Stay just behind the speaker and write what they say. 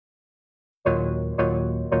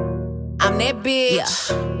I'm that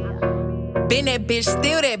bitch. Been that bitch,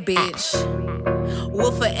 still that bitch.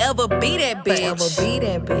 Will forever be that bitch. Forever be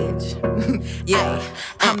that bitch. Yeah,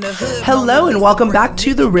 I'm the hood. Hello and welcome back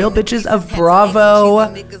to the Real Bitches of Bravo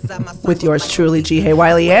with yours truly, G. Hay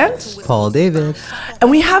Wiley and Paul David. And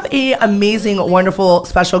we have a amazing, wonderful,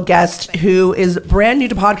 special guest who is brand new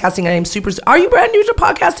to podcasting. I am super. Are you brand new to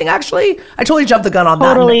podcasting? Actually, I totally jumped the gun on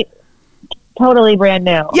that. Totally brand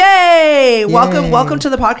new. Yay! Welcome to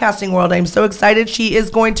the podcasting world. I'm so excited. She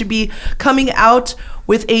is going to be coming out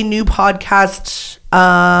with a new podcast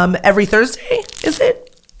every Thursday. Is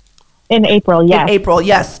it? In April, yes. In April,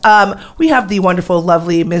 yes. We have the wonderful,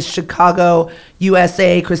 lovely Miss Chicago,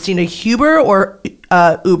 USA, Christina Huber or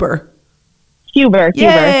Uber? Huber.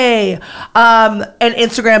 Yay! And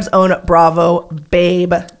Instagram's own Bravo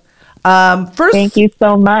Babe. First, thank you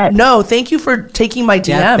so much. No, thank you for taking my DM.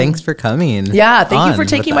 Yeah, thanks for coming. Yeah, thank you for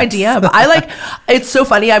taking my DM. It's so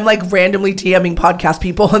funny. I'm like randomly DMing podcast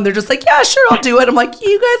people and they're just like, yeah, sure, I'll do it. I'm like,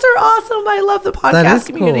 you guys are awesome. I love the podcast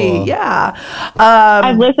community. Cool. Yeah.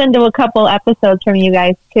 I've listened to a couple episodes from you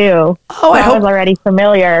guys too. Oh, I was already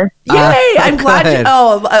familiar. Yay! I'm glad you.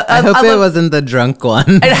 I hope it wasn't the drunk one.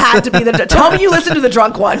 It had to be the. Tell me you listened to the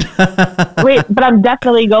drunk one. Wait, but I'm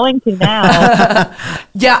definitely going to now.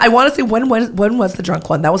 Yeah, I want to say when was the drunk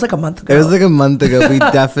one? That was like a month ago. It was like a month ago. We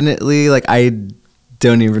definitely I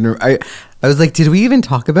don't even remember. I was like, did we even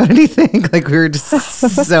talk about anything? Like we were just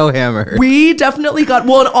so hammered. We definitely got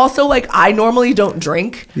and also like I normally don't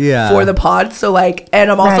drink for the pod, so and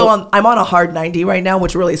I'm also I'm on a hard 90 right now,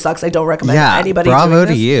 which really sucks. I don't recommend anybody. Bravo doing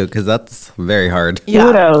this. to you, because that's very hard. Yeah,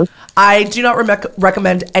 Kudos. I do not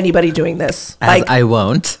recommend anybody doing this. As I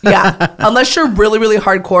won't. Yeah, unless you're really really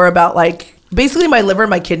hardcore about basically my liver and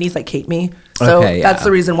my kidneys hate me. So that's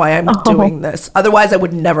the reason why I'm doing this. Otherwise, I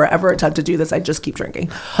would never, ever attempt to do this. I'd just keep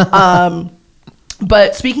drinking.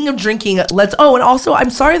 But speaking of drinking, and also,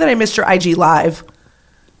 I'm sorry that I missed your IG Live.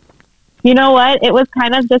 You know what? It was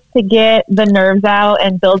kind of just to get the nerves out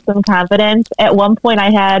and build some confidence. At one point,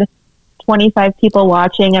 I had 25 people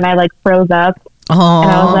watching and I froze up. Aww.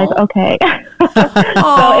 And I was like, okay.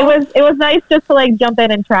 So it was nice just to jump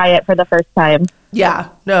in and try it for the first time. Yeah,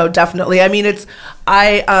 no, definitely. I mean,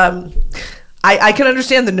 I can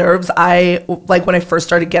understand the nerves. When I first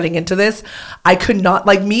started getting into this, I could not,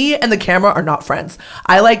 me and the camera are not friends.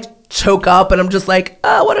 I choke up and I'm just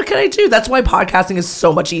what can I do? That's why podcasting is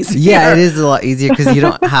so much easier. Yeah, it is a lot easier because you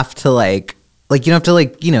don't have to you don't have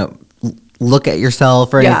to look at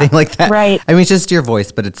yourself or anything like that. Right. I mean, it's just your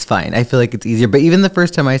voice, but it's fine. I feel like it's easier. But even the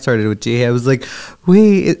first time I started with G, I was like,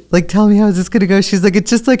 wait, tell me how is this going to go? She's like, it's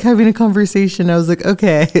just having a conversation. I was like,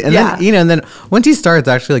 okay. And then, and then once you start, it's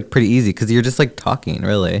actually pretty easy because you're just talking,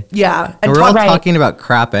 really. Yeah. And we're all talking about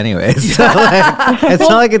crap anyways. So it's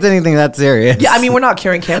not like it's anything that serious. Yeah, I mean, we're not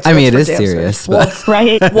curing cancer. I mean, it is serious.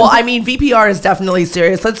 Right. Well, I mean, VPR is definitely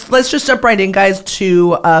serious. Let's just jump right in, guys,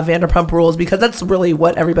 to Vanderpump Rules because that's really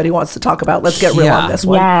what everybody wants to talk about. Let's get real on this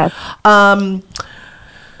one. Yes.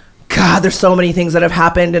 God, there's so many things that have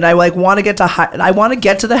happened, and I want to get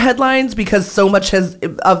to the headlines because so much of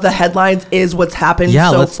the headlines is what's happened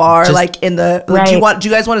so far. Do you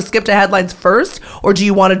guys want to skip to headlines first, or do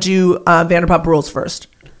you want to do Vanderpump Rules first?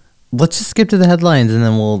 Let's just skip to the headlines and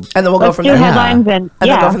then we'll go from there. Headlines and then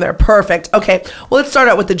go from there. Perfect. Okay. Well, let's start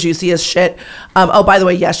out with the juiciest shit. By the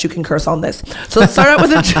way, yes, you can curse on this. So let's start out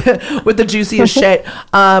with the juiciest shit.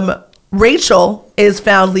 Rachel is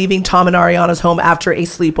found leaving Tom and Ariana's home after a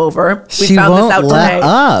sleepover. She found this out today.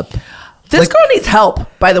 Up. This girl needs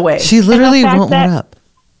help, by the way. She literally won't let up.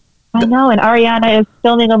 I know, and Ariana is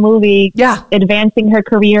filming a movie, advancing her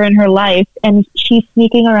career and her life, and she's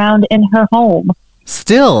sneaking around in her home.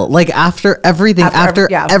 Still, after everything,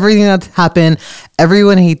 everything that's happened,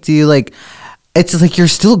 everyone hates you. It's just you're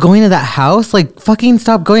still going to that house. Fucking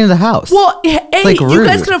stop going to the house. Well, hey, you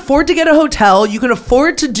guys can afford to get a hotel. You can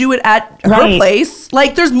afford to do it at her place.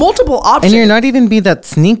 There's multiple options. And you're not even being that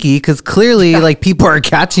sneaky because clearly, people are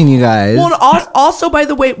catching you guys. Well, also, by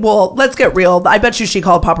the way, let's get real. I bet you she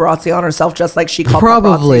called paparazzi on herself just like she called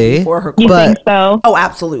paparazzi before her. You think so? Oh,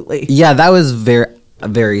 absolutely. Yeah, that was very,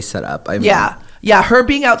 very set up. I mean, yeah, her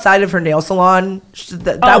being outside of her nail salon.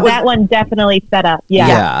 That one definitely set up.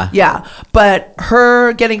 Yeah. But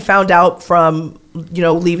her getting found out from,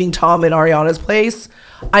 leaving Tom and Ariana's place.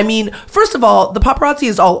 I mean, first of all, the paparazzi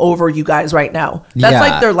is all over you guys right now.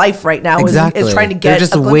 That's their life right now. Exactly. Is trying to get. They're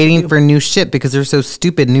just waiting for new shit because they're so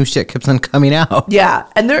stupid. New shit keeps on coming out. Yeah,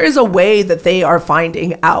 and there is a way that they are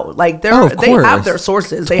finding out. They have their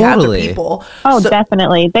sources. They have the people. Oh,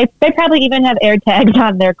 definitely. They probably even have air tags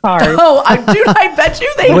on their cars. Oh, dude, I bet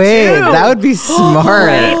you they do. That would be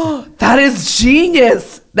smart. That is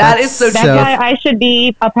genius. That is so. That's why I should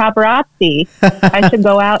be a paparazzi. I should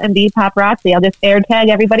go out and be paparazzi. I'll just air tag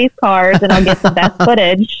everybody's cars and I'll get the best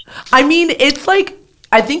footage. I mean, it's like,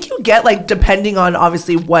 I think you get like, depending on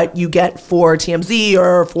obviously what you get for TMZ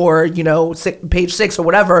or for, you know, Page 6 or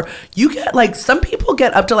whatever, you get like, some people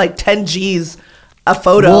get up to like 10 G's a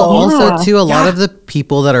photo. Well, also too, a lot of the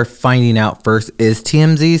people that are finding out first is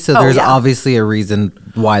TMZ. So there's obviously a reason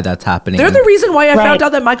why that's happening. They're the reason why I found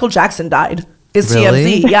out that Michael Jackson died. Is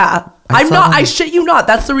really? TMZ, yeah. I shit you not.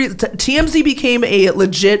 That's the reason. TMZ became a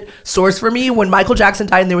legit source for me when Michael Jackson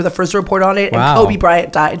died and they were the first to report on it, and Kobe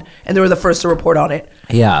Bryant died and they were the first to report on it.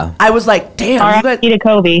 Yeah. I was like, damn. R.I.P. to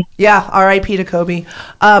Kobe. Yeah, R.I.P. to Kobe.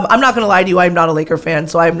 I'm not going to lie to you. I'm not a Laker fan,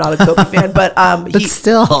 so I'm not a Kobe fan. But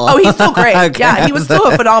still. Oh, he's still great. Okay. Yeah, he was still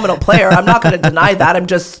a phenomenal player. I'm not going to deny that. I'm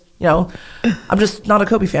just, you know, I'm just not a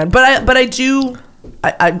Kobe fan. But I do,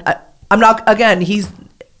 I'm not, again, he's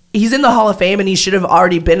in the Hall of Fame and he should have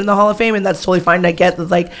already been in the Hall of Fame, and that's totally fine. I get that,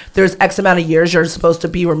 like, there's X amount of years you're supposed to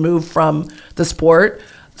be removed from the sport.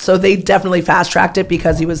 So they definitely fast tracked it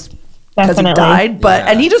because he died. But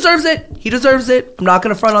and he deserves it. He deserves it. I'm not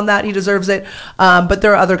going to front on that. He deserves it. But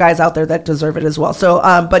there are other guys out there that deserve it as well. So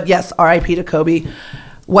but yes, RIP to Kobe.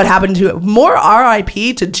 What happened to more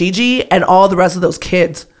RIP to Gigi and all the rest of those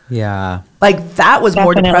kids. Yeah. Like, that was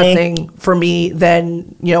more depressing for me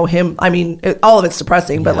than, you know, him. I mean, all of it's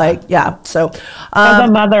depressing, but like, yeah. So as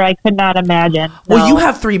a mother, I could not imagine. No. Well, you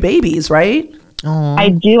have 3 babies, right? Aww. I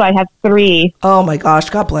do. I have 3. Oh my gosh.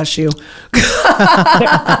 God bless you.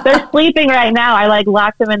 They're sleeping right now. I like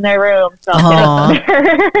locked them in their room. So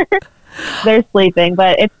they're sleeping,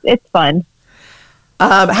 but it's fun.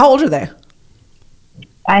 How old are they?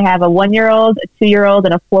 I have a 1-year-old, a 2-year-old,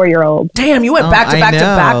 and a 4-year-old. Damn, you went back to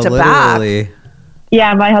back to back.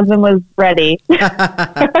 Yeah, my husband was ready.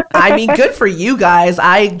 I mean, good for you guys.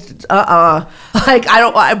 Like,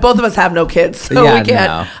 both of us have no kids, so we can't.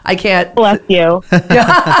 No. I can't. Bless you.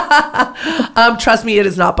 Trust me, it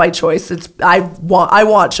is not by choice. I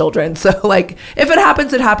want children. So, like, if it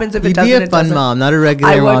happens, it happens. If it doesn't, it doesn't. You'd be a fun mom, not a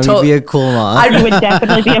regular mom. You'd be a cool mom. You would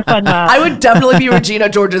definitely be a fun mom. I would definitely be Regina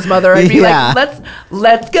George's mother. I'd be like,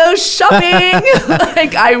 let's go shopping.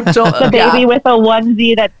 Like, I don't. The baby with a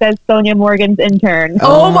onesie that says Sonia Morgan's intern.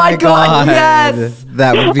 Oh my God, yes.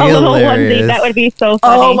 That would be a little hilarious. onesie. That would be so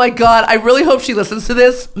funny. Oh my God. I really hope she listens to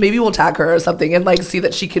this. Maybe we'll tag her or something and like see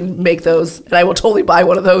that she can make those. And I will totally buy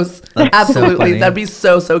one of those. That's absolutely. So that'd be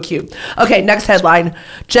so cute. Okay, next headline.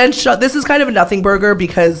 Jen Shaw. This is kind of a nothing burger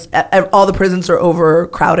because all the prisons are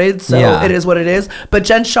overcrowded. So it is what it is. But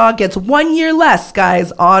Jen Shaw gets 1 year less,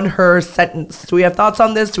 guys, on her sentence. Do we have thoughts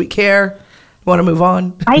on this? Do we care? Want to move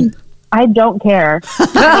on? I don't care.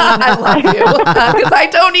 I love you. Because I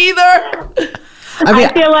don't either.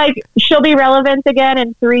 I feel like she'll be relevant again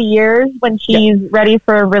in 3 years when she's ready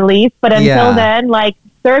for release. But until then, like,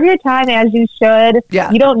 serve your time as you should.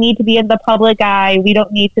 Yeah. You don't need to be in the public eye. We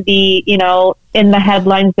don't need to be, you know, in the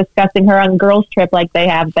headlines discussing her on Girls Trip like they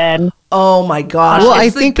have been. Oh, my gosh. Well, I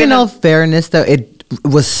think in all fairness, though, it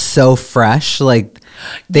was so fresh. Like,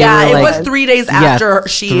 it was 3 days after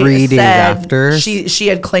she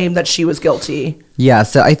had claimed that she was guilty. Yeah,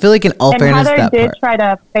 so I feel like in all fairness, Heather that did try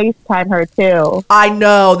to FaceTime her too. I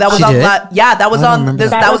know that was that was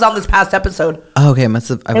on this past episode. Oh, okay, must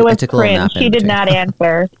have. It was cringe. She did not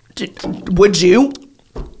answer. Would you?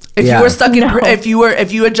 If you were stuck in, if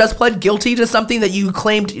you had just pled guilty to something that you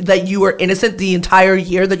claimed that you were innocent the entire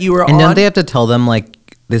year that you were on, and don't they have to tell them like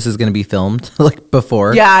this is going to be filmed like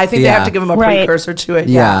before? Yeah, I think they have to give them a precursor to it.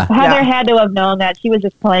 Yeah. Heather had to have known that. She was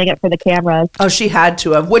just playing it for the cameras. Oh, she had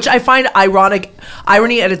to have, which I find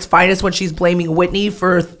irony at its finest when she's blaming Whitney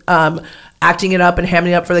for acting it up and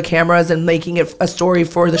hamming it up for the cameras and making it a story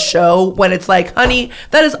for the show, when it's like, honey,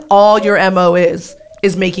 that is all your MO is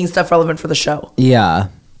making stuff relevant for the show. Yeah.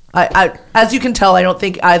 I as you can tell, I don't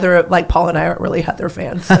think either, like, Paul and I aren't really Heather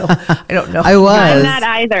fans, so I don't know. I'm not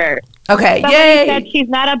either. Okay, Somebody yay! said she's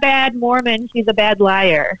not a bad Mormon, she's a bad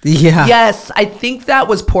liar. Yeah. Yes, I think that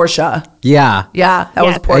was Portia. Yeah. Yeah, that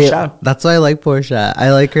was Portia. That's why I like Portia.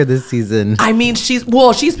 I like her this season. I mean, she's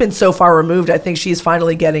been so far removed. I think she's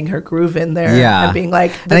finally getting her groove in there. Yeah. And being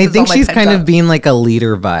like, and I think she's kind of being like a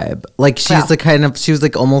leader vibe. Like, she's she was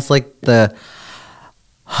like almost like the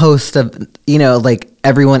host of, you know, like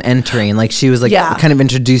everyone entering, like she was like kind of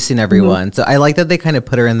introducing everyone. Mm-hmm. So I like that they kind of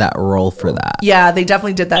put her in that role for that. Yeah, they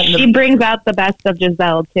definitely did that. She brings out the best of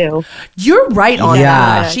Giselle too. You're right on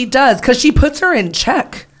that. She does, because she puts her in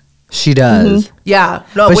check. She does. Mm-hmm. Yeah.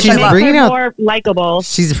 No, but which she's bringing out more likable.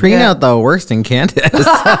 She's bringing out the worst in Candace.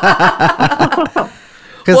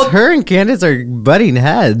 Because her and Candace are butting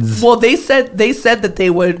heads. Well, they said that they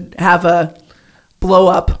would have a blow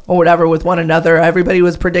up or whatever with one another. Everybody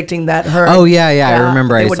was predicting that her. Oh yeah. I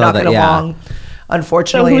remember I saw that. Yeah.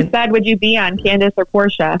 Unfortunately. So whose side would you be on, Candace or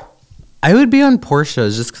Portia? I would be on Portia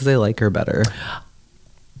just because I like her better.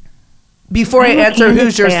 Before I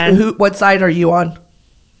answer, what side are you on?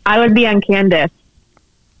 I would be on Candace.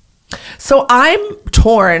 So I'm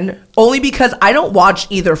torn only because I don't watch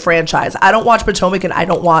either franchise. I don't watch Potomac and I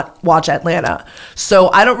don't watch Atlanta. So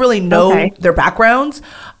I don't really know their backgrounds.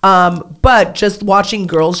 But just watching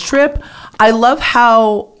Girls Trip, I love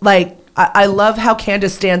how I love how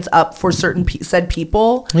Candace stands up for certain said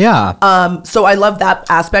people. Yeah. So I love that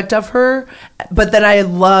aspect of her. But then I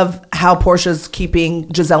love how Portia's keeping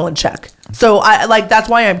Giselle in check. So that's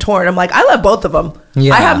why I'm torn. I'm like, I love both of them.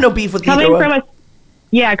 Yeah. I have no beef with either one.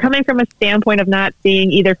 Coming from a standpoint of not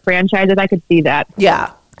seeing either franchises, I could see that.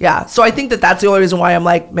 Yeah. So I think that's the only reason why I'm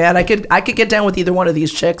like, man, I could get down with either one of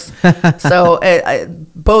these chicks. So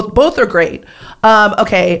both are great.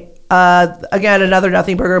 Okay. Again, another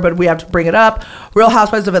nothing burger, but we have to bring it up. Real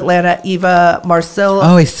Housewives of Atlanta, Eva Marcel.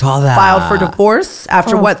 Oh, I saw that. Filed for divorce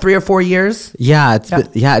after 3 or 4 years? Yeah,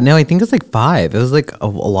 no, I think it's like 5. It was like a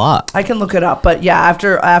lot. I can look it up, but yeah,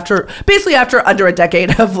 after under a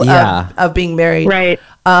decade of being married. Right.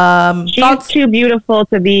 She's too beautiful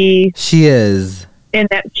to be. She is. And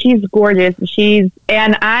that she's gorgeous.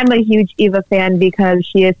 And I'm a huge Eva fan because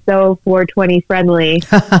she is so 420 friendly.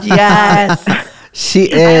 Yes. She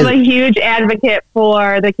is. I'm a huge advocate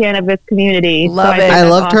for the cannabis community. Love it. I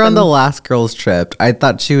loved her on the last Girls Trip. I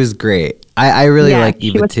thought she was great. I really like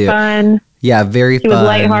Eva too. She was fun. Yeah, very fun. She was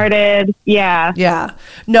lighthearted. Yeah. Yeah.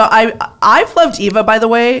 No, I've loved Eva, by the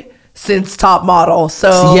way, since Top Model.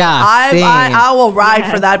 So yeah, I will ride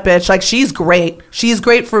for that bitch. Like, she's great. She's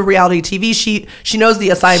great for reality TV. She knows the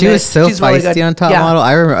assignment. She's so feisty really good. on Top Model.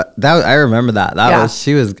 I remember that.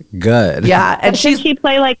 She was good. Yeah, and she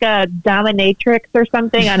play like a dominatrix or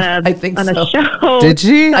something on a a show. Did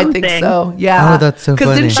she? I think so. Yeah. Oh, that's so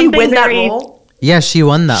funny. Because didn't she win that role? Yeah, she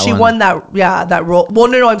won that one. She won that role. Well,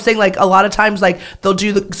 no, I'm saying like a lot of times like they'll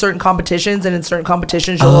do certain competitions, and in certain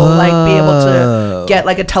competitions you'll like be able to get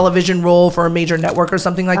like a television role for a major network or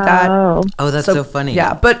something like that. Oh, that's so funny.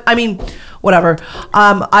 Yeah, but I mean, whatever.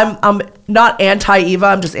 I'm not anti Eva.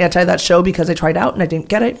 I'm just anti that show because I tried out and I didn't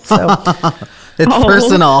get it. So it's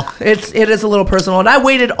personal. It is a little personal, and I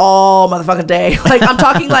waited all motherfucking day. Like I'm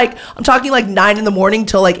talking like 9 a.m.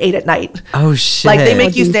 till like 8 p.m. Oh shit! Like they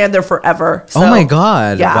make you stand there forever. So, oh my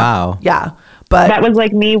god! Yeah, wow. Yeah, but that was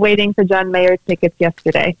like me waiting for John Mayer's tickets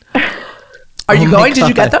yesterday. Are you going? Did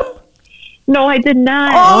you get them? No, I did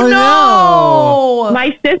not. Oh no!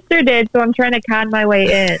 My sister did, so I'm trying to con my way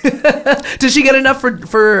in. Did she get enough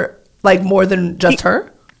for like more than just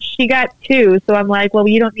her? She got 2, so I'm like, well,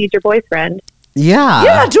 you don't need your boyfriend. Yeah.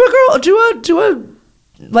 Yeah, do a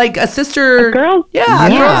like a sister. A girl? Yeah, a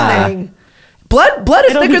girl thing. Blood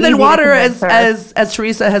is thicker than water, as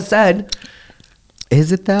Teresa has said.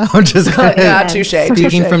 Is it though? Just yeah, touche.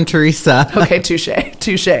 Speaking from Teresa. Okay, touche.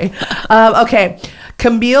 Okay.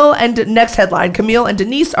 Camille and next headline, Camille and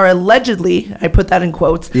Denise are allegedly, I put that in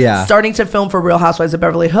quotes, starting to film for Real Housewives of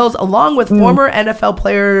Beverly Hills, along with former NFL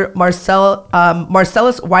player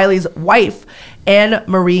Marcellus Wiley's wife, Anne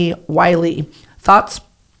Marie Wiley. Thoughts?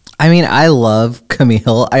 I mean, I love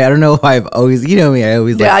Camille. I don't know why I've always, you know me, I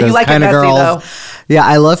always like those kind of girls. Though. Yeah,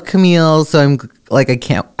 I love Camille, so I'm like,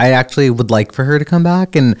 I actually would like for her to come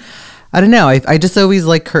back, and I don't know, I just always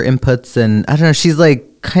like her inputs, and I don't know, she's like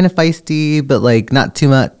kind of feisty, but like not too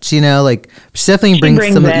much, you know, like she definitely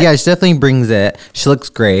brings some, she definitely brings it. She looks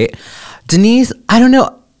great. Denise, I don't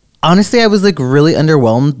know. Honestly, I was like really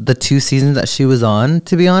underwhelmed the 2 seasons that she was on,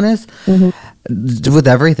 to be honest, with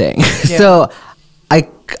everything. Yeah. So I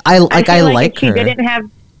like her. She didn't have,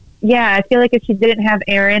 I feel like if she didn't have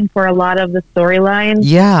Aaron for a lot of the storylines,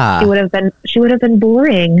 she would have been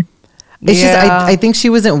boring. It's just, I think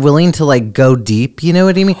she wasn't willing to like go deep. You know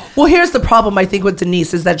what I mean? Well, here's the problem, I think, with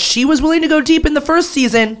Denise is that she was willing to go deep in the first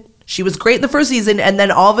season. She was great in the first season, and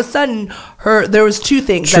then all of a sudden, there was 2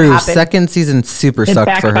 things that happened. Second season super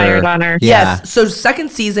sucked for her. Backfired on her. Yeah. Yes. So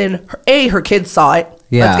second season, her kids saw it.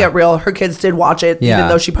 Yeah. Let's get real. Her kids did watch it, even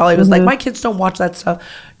though she probably was like, my kids don't watch that stuff.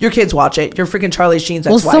 Your kids watch it. Your freaking Charlie Sheen's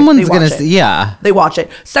ex-wife. Well, someone's going to see, They watch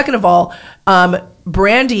it. Second of all,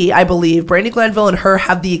 Brandy, I believe, Brandy Glanville and her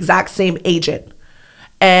have the exact same agent.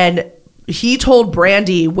 And he told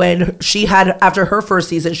Brandy when she had, after her first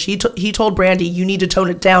season, he told Brandy, you need to tone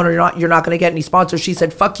it down or you're not going to get any sponsors. She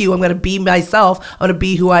said, fuck you, I'm going to be myself. I'm going to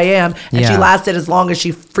be who I am. And she lasted as long as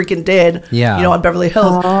she freaking did, on Beverly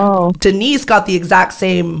Hills. Denise got the exact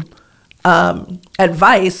same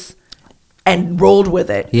advice. and rolled with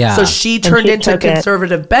it. Yeah. So she turned into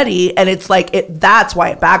conservative Betty, and it's like that's why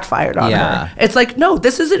it backfired on her. It's like, no,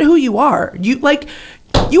 this isn't who you are.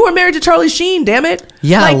 You were married to Charlie Sheen, damn it.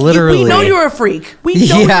 Yeah, like, literally. We know you're a freak. We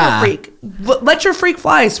know you're a freak. Let your freak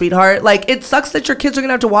fly, sweetheart. Like, it sucks that your kids are going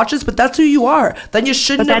to have to watch this, but that's who you are. Then you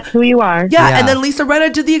shouldn't But that's who you are. Yeah, and then Lisa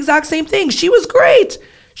Rinna did the exact same thing. She was great.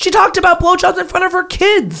 She talked about blowjobs in front of her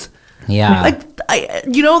kids. Yeah. Like,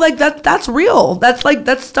 that's real. That's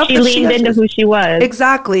stuff she that leaned into who she was.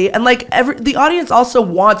 Exactly. And like the audience also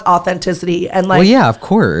wants authenticity. And like, well, yeah, of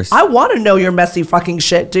course. I want to know your messy fucking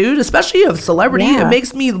shit, dude, especially of celebrity. Yeah. It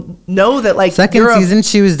makes me know that like second season,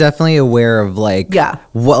 she was definitely aware of like,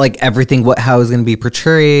 what, like everything, how it was going to be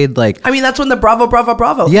portrayed. Like, I mean, that's when the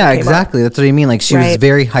Bravo. Yeah, exactly. That's what I mean. Like she was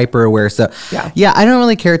very hyper aware. So yeah, I don't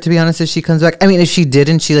really care, to be honest, if she comes back. I mean, if she did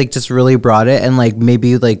and she like just really brought it and like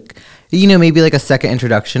maybe like, maybe like a second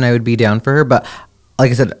introduction, I would be down for her. But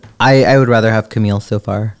like I said, I would rather have Camille so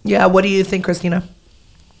far. Yeah. What do you think, Christina?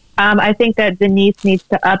 I think that Denise needs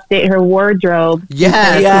to update her wardrobe.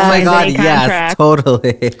 Yes. Oh my God. Yes,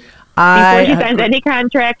 totally. Before she signs any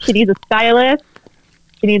contract, she needs a stylist.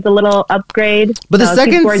 She needs a little upgrade. But the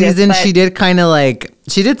second season, she did kind of like,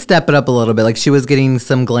 she did step it up a little bit. Like she was getting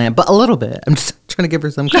some glam, but a little bit. I'm just trying to give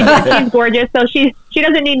her some credit. She's gorgeous. So she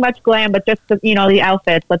doesn't need much glam, but just, the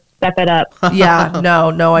outfits. Let's step it up. Yeah,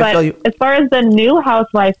 no, I feel you. As far as the new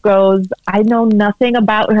housewife goes, I know nothing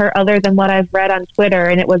about her other than what I've read on Twitter,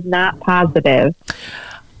 and it was not positive.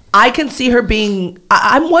 I can see her being,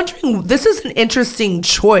 I'm wondering, this is an interesting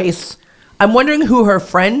choice. I'm wondering who her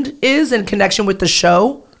friend is in connection with the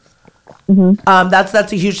show. Mm-hmm. That's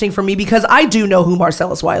a huge thing for me because I do know who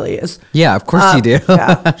Marcellus Wiley is. Yeah, of course you do.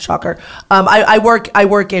 Yeah, shocker. I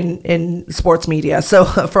work in sports media, so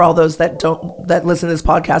for all those that listen to this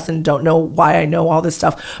podcast and don't know why I know all this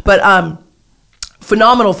stuff, but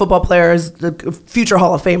phenomenal football player, is the future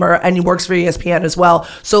Hall of Famer, and he works for ESPN as well.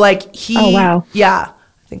 So like I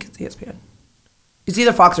think it's ESPN. It's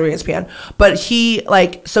either Fox or ESPN, but he's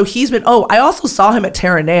been, I also saw him at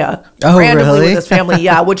Terranea randomly with his family.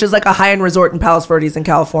 Yeah. Which is like a high-end resort in Palos Verdes in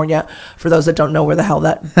California. For those that don't know where the hell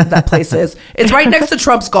that place is, it's right next to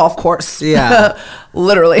Trump's golf course. Yeah.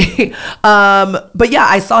 Literally. But yeah,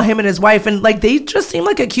 I saw him and his wife and like, they just seem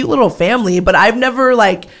like a cute little family, but I've never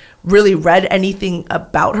like really read anything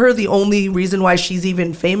about her. The only reason why she's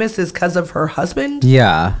even famous is because of her husband.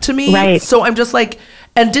 Yeah. To me. Right. So I'm just like,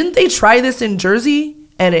 and didn't they try this in Jersey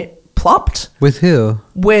and it plopped? With who?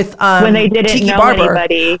 With when they didn't Tiki know Barber.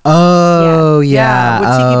 anybody. Oh yeah. With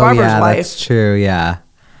Tiki Barber's wife. That's true. Yeah.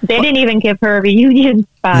 They didn't even give her a reunion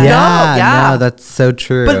spot. No, that's so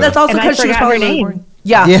true. But that's also because she was probably really boring.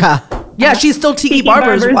 Yeah, she's still Tiki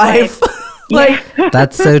Barber's wife. Like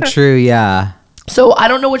that's so true. Yeah. So I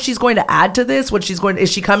don't know what she's going to add to this.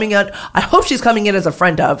 Is she coming in? I hope she's coming in as a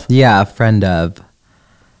friend of. Yeah, a friend of.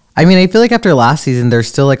 I mean, I feel like after last season, there's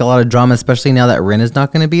still like a lot of drama, especially now that Rin is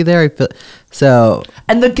not going to be there. I feel so.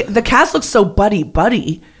 And the cast looks so buddy.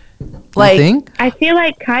 Like, you think? I feel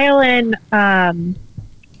like Kyle and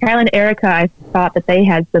Erica, I thought that they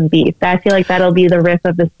had some beef. I feel like that'll be the riff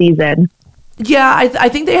of the season. Yeah, I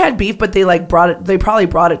think they had beef, but they like they probably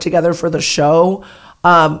brought it together for the show.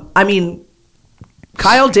 I mean,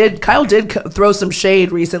 Kyle did throw some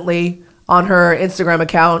shade recently on her Instagram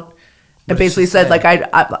account. It basically said like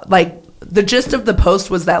I like the gist of the post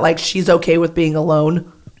was that like she's okay with being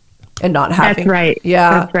alone and not having. That's right.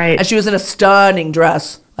 Yeah, that's right. And she was in a stunning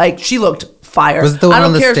dress. Like she looked fire. Was it the one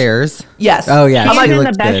on the stairs? Yes. Oh yeah. She's in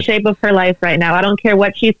the best shape of her life right now. I don't care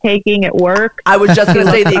what she's taking at work. I was just gonna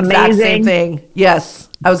say the exact same thing. Yes,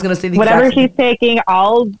 I was gonna say the whatever exact same she's taking.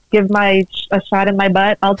 I'll give a shot in my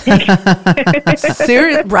butt. I'll take it.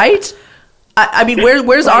 Serious, right? I mean,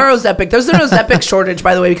 where's our Ozempic? There's an Ozempic shortage,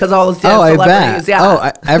 by the way, because all the celebrities. I bet.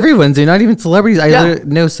 Yeah. Everyone's doing, not even celebrities. I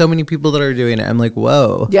know so many people that are doing it. I'm like,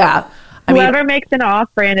 whoa. Yeah. Whoever makes an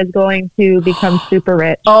off-brand is going to become super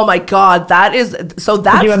rich. Oh my God, that's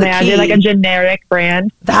Could you imagine the key. Like a generic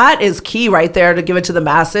brand? That is key right there to give it to the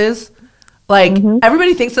masses. Like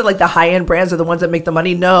everybody thinks that like the high-end brands are the ones that make the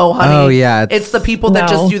money. No, honey. Oh yeah, it's the people that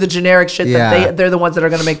just do the generic shit that they're the ones that are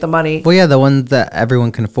going to make the money. Well, yeah, the ones that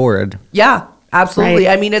everyone can afford. Yeah, absolutely.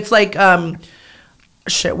 Right. I mean, it's like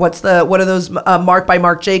what are those Mark by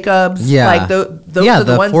Marc Jacobs? Yeah, like those are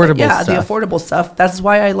the ones. Affordable stuff. The affordable stuff. That's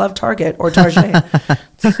why I love Target or Target.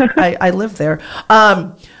 I live there.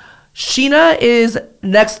 Sheena is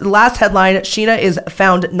last headline. Sheena is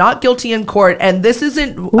found not guilty in court, and this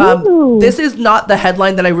isn't. This is not the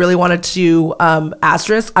headline that I really wanted to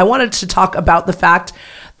asterisk. I wanted to talk about the fact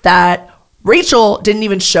that Rachel didn't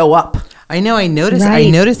even show up. I know. I noticed. Right. I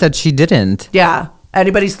noticed that she didn't. Yeah.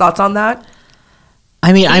 Anybody's thoughts on that?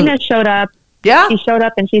 I mean, Tina showed up. Yeah. She showed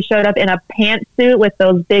up, and she showed up in a pantsuit with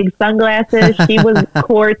those big sunglasses. She was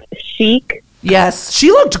court chic. Yes.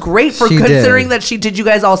 She looked great considering that she did. You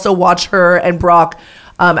guys also watch her and Brock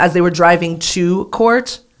as they were driving to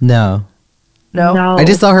court? No. I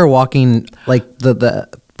just saw her walking like the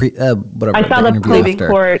whatever. I saw the pre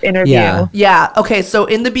court interview. Yeah. Okay. So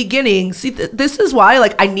in the beginning, see, this is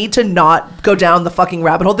why I need to not go down the fucking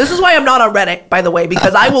rabbit hole. This is why I'm not on Reddit, by the way,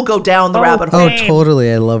 because I will go down the rabbit hole. Oh,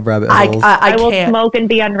 totally. I love rabbit holes. I will smoke and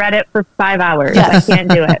be on Reddit for 5 hours. Yes. I can't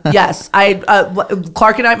do it. Yes.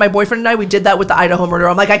 Clark and I, my boyfriend and I, we did that with the Idaho murder.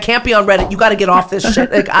 I'm like, I can't be on Reddit. You got to get off this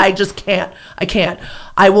shit. Like, I just can't. I can't.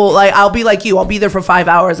 I'll be like you. I'll be there for 5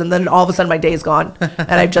 hours, and then all of a sudden my day's gone,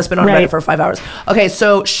 and I've just been on Reddit for 5 hours. Okay,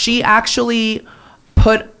 so she actually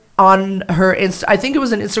put on her I think it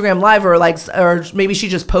was an Instagram live or maybe she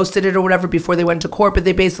just posted it or whatever before they went to court, but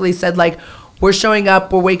they basically said like, we're showing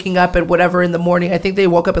up, we're waking up at whatever in the morning. I think they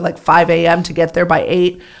woke up at like 5 a.m. to get there by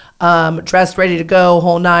 8, dressed, ready to go,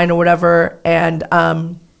 whole 9 or whatever, and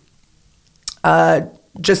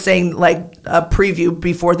just saying like a preview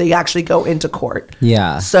before they actually go into court.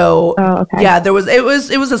 Yeah. So yeah, it was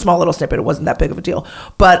a small little snippet. It wasn't that big of a deal,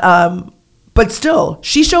 but still,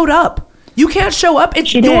 she showed up. You can't show up.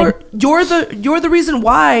 You're the reason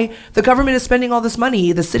why the government is spending all this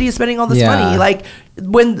money. The city is spending all this money. Like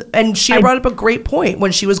she brought up a great point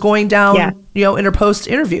when she was going down, in her post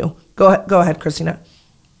interview. Go ahead, Christina.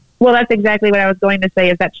 Well, that's exactly what I was going to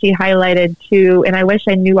say. Is that she highlighted two, and I wish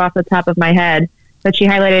I knew off the top of my head. But she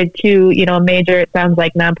highlighted two, major, it sounds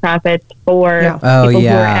like, nonprofits for people who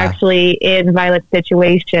are actually in violent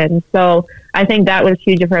situations. So I think that was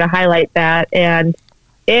huge of her to highlight that. And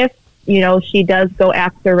if, she does go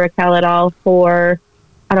after Raquel at all for,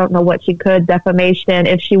 I don't know what she could, defamation,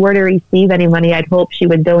 if she were to receive any money, I'd hope she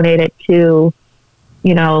would donate it to,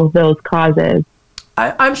 those causes.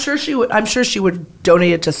 I'm sure she would. I'm sure she would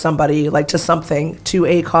donate it to somebody, like to something, to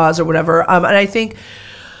a cause or whatever. And I think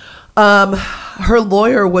her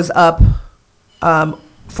lawyer was up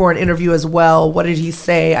for an interview as well. What did he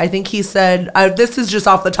say? I think he said, this is just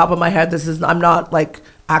off the top of my head. I'm not like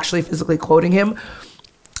actually physically quoting him.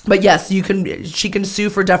 But yes, she can sue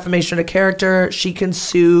for defamation of character. She can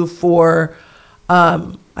sue for,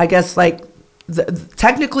 I guess like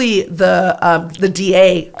technically the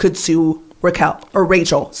DA could sue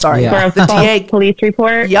Rachel. Sorry. For a false police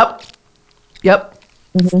report. Yep.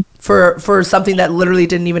 Mm-hmm. For something that literally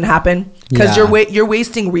didn't even happen, because you're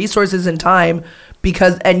wasting resources and time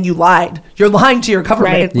and you lied. You're lying to your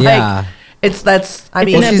government. Right. She's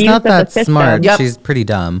not that smart. Yep. She's pretty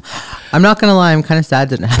dumb. I'm not gonna lie. I'm kind of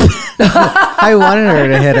sad it didn't happen. I wanted her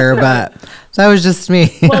to hit her, but that was just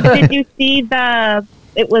me. Well, did you see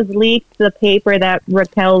it was leaked, the paper that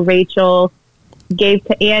Rachel gave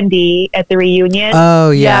to Andy at the reunion?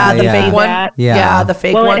 Oh, yeah. The fake one. Yeah, the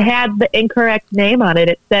fake one. Well, it had the incorrect name on it.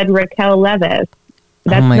 It said Raquel Levis.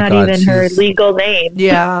 That's not even her legal name.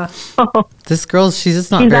 Yeah. This girl, she's just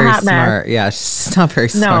not very smart. Yeah, she's not very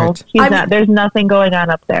smart. No, she's not. There's nothing going on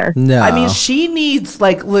up there. No. I mean, she needs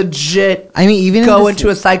like legit even go into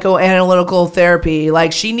a psychoanalytical therapy.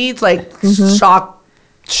 Like she needs like shock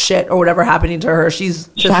shit or whatever happening to her. She's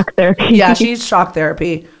just, shock therapy. Yeah, she needs shock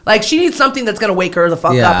therapy. Like she needs something that's gonna wake her the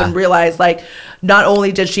fuck up and realize like not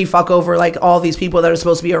only did she fuck over like all these people that are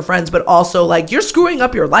supposed to be her friends, but also like you're screwing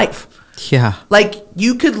up your life. Yeah. Like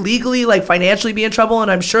you could legally like financially be in trouble,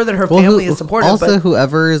 and I'm sure that her family is supportive. Also,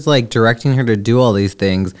 whoever is like directing her to do all these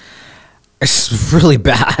things is really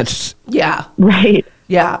bad. Yeah. Right.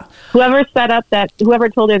 Yeah. Whoever told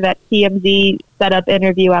her that TMZ set up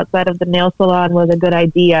interview outside of the nail salon was a good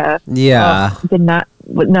idea. Yeah. They could not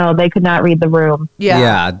read the room. Yeah.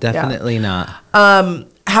 Yeah, definitely not.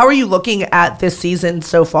 How are you looking at this season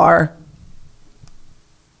so far?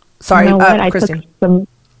 Sorry, Christine.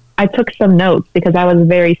 I took some notes because I was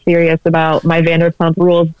very serious about my Vanderpump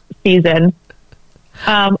Rules season.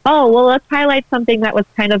 Let's highlight something that was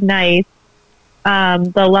kind of nice.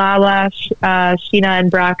 The Lala, Sheena,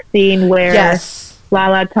 and Brock scene where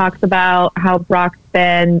Lala talks about how Brock's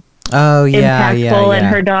been impactful in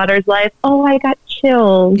her daughter's life. Oh, I got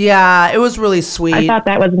chills. Yeah, it was really sweet. I thought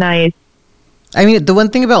that was nice. I mean, the one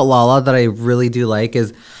thing about Lala that I really do like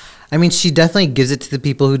is, I mean, she definitely gives it to the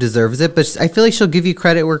people who deserves it, but I feel like she'll give you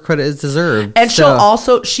credit where credit is deserved. And she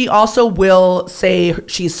also will say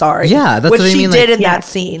she's sorry. Yeah, that's what I mean. Which she did in that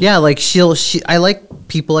scene. Yeah, like I like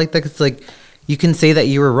people like that. It's like you can say that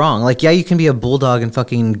you were wrong. Like, yeah, you can be a bulldog and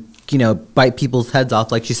fucking bite people's heads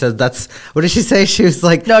off. Like she said, what did she say? She was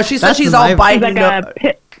like, no, she said she's all biting.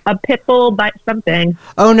 Like a pit bull bite something.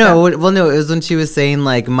 Oh no! Yeah. Well, no, it was when she was saying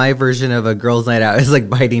like my version of a girl's night out is like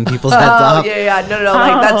biting people's heads off. Yeah, no,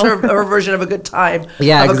 like that's her version of a good time.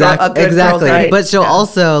 Yeah, exactly. But she'll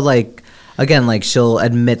also like again, like she'll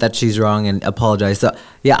admit that she's wrong and apologize. So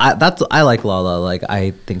yeah, I like Lala. Like I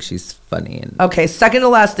think she's funny. Okay, second to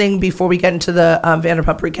last thing before we get into the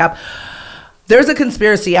Vanderpump recap, there's a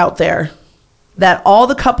conspiracy out there that all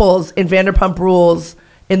the couples in Vanderpump Rules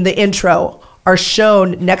in the intro are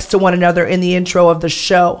shown next to one another in the intro of the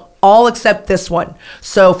show, all except this one.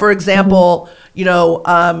 So, for example,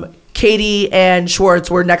 Katie and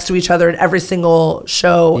Schwartz were next to each other in every single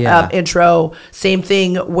show intro. Same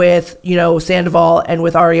thing with, Sandoval and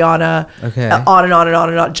with Ariana. Okay. On and on and on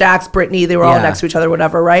and on. Jax, Brittany, they were all next to each other,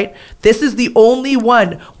 whatever, right? This is the only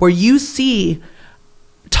one where you see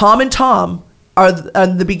Tom and Tom are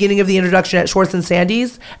the beginning of the introduction at Schwartz and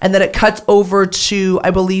Sandy's, and then it cuts over to, I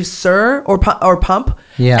believe, Sir or Pump,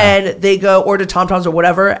 and they go, or to Tom Tom's or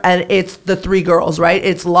whatever, and it's the three girls, right?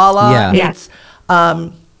 It's Lala, it's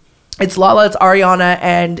Lala, it's Ariana,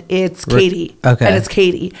 and it's Katie, and it's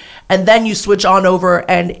Katie, and then you switch on over,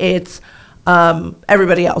 and it's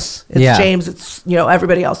everybody else. It's James, it's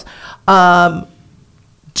everybody else.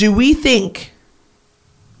 Do we think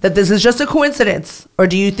that this is just a coincidence, or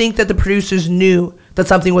do you think that the producers knew that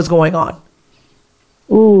something was going on?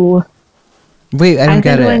 Ooh. Wait, I don't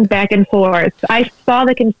get it. I've been going back and forth. I saw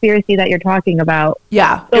the conspiracy that you're talking about.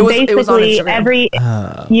 Yeah, so it was on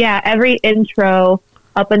Instagram. Every intro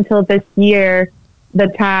up until this year, the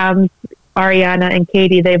Toms, Ariana, and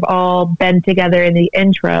Katie, they've all been together in the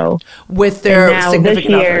intro with their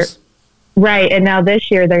significant others. Right, and now this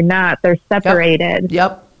year they're not. They're separated.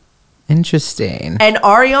 Yep. Interesting. And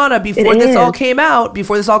Ariana, before this all came out,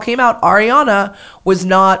 Ariana was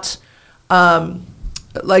not,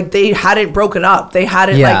 like they hadn't broken up. They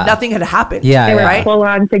hadn't, like nothing had happened. They were full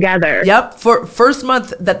on together. Yep. For first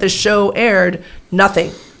month that the show aired,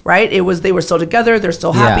 nothing. Right? They were still together. They're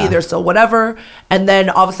still happy. They're still whatever. And then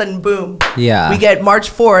all of a sudden, boom. Yeah. We get March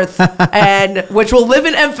 4th, and which will live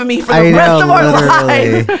in infamy for the rest of our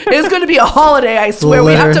lives. It's going to be a holiday, I swear.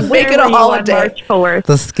 We have to make it a holiday. March 4th.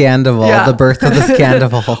 The scandal, the birth of the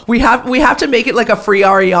scandal. We have to make it like a free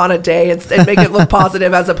Ariana day and make it look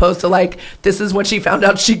positive, as opposed to like, this is when she found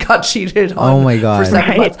out she got cheated on. Oh my God. For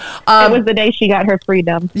 7 months. It was the day she got her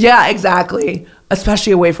freedom. Yeah, exactly.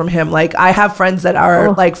 Especially away from him. Like, I have friends that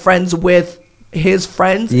are like friends with his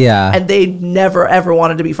friends, and they never ever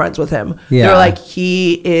wanted to be friends with him. They're like,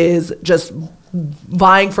 he is just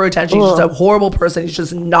vying for attention. He's just a horrible person. He's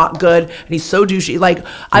just not good, and he's so douchey. Like,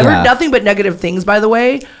 I've heard nothing but negative things, by the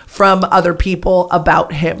way, from other people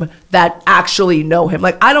about him that actually know him.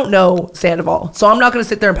 Like, I don't know Sandoval, so I'm not going to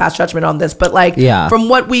sit there and pass judgment on this, but like, from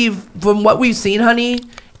what we've seen, honey,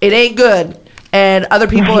 it ain't good. And other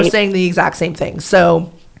people are saying the exact same thing.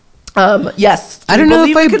 So, yes. I don't know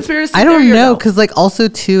if I don't know, because like also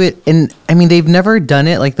too and I mean they've never done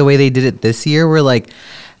it like the way they did it this year, where like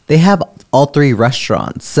they have all three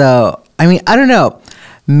restaurants. So I mean I don't know,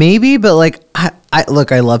 maybe, but like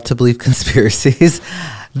I love to believe conspiracies.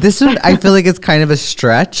 This one I feel like it's kind of a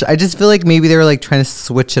stretch. I just feel like maybe they were like trying to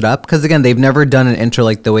switch it up, because again they've never done an intro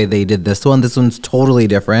like the way they did this one. This one's totally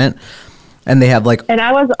different. And they have like... And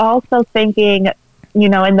I was also thinking,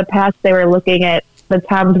 in the past they were looking at the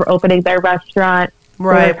Toms were opening their restaurant.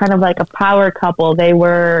 Right. They were kind of like a power couple. They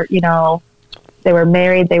were, they were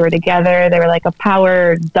married, they were together. They were like a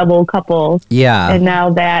power double couple. Yeah. And now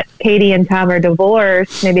that Katie and Tom are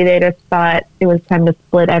divorced, maybe they just thought it was time to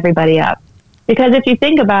split everybody up. Because if you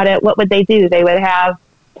think about it, what would they do? They would have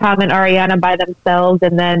Tom and Ariana by themselves,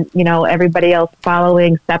 and then, everybody else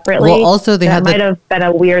following separately. Well, also that might have been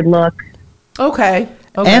a weird look. Okay.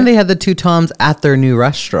 And they had the two Toms at their new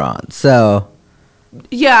restaurant. So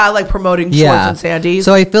yeah, like promoting Schwartz and Sandy's.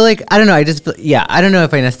 So I feel like I don't know. I just I don't know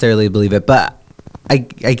if I necessarily believe it, but I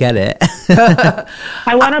get it.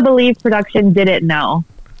 I want to believe production didn't know.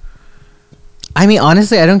 I mean,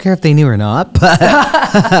 honestly, I don't care if they knew or not, but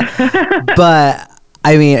but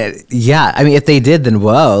I mean, if they did, then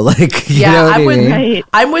whoa, like you know what I mean?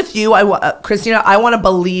 I'm with you. Christina, I want to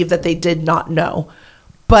believe that they did not know.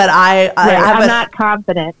 But I'm not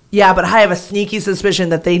confident. Yeah, but I have a sneaky suspicion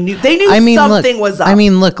that they knew. They knew something was up. I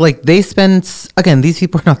mean, look, like they spend, again, these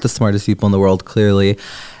people are not the smartest people in the world, clearly.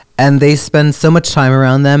 and they spend so much time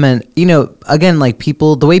around them. And, you know, again, like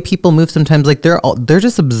people, the way people move sometimes, like they're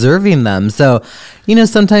just observing them. So, you know,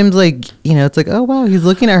 sometimes like, you know, it's like, oh, wow, he's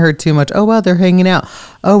looking at her too much. Oh, wow, they're hanging out.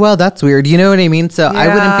 Oh, wow, that's weird. You know what I mean? So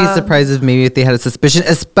I wouldn't be surprised if they had a suspicion,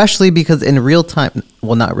 especially because in real time,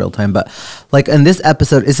 well, not real time, but like in this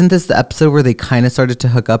episode, isn't this the episode where they kind of started to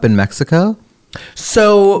hook up in Mexico?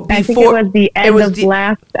 So before, I think it was the end of the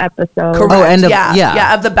last episode. Correct. Oh, end of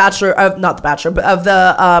of the Bachelor, not the Bachelor, but of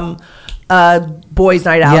the boys'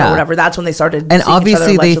 night out or whatever. That's when they started. And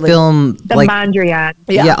obviously they film the Mondrian.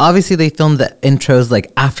 Yeah, obviously they film the intros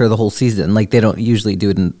like after the whole season. Like they don't usually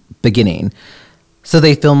do it in the beginning. So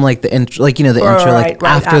they film like the intro, like, you know, the intro like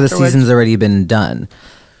after the season's already been done.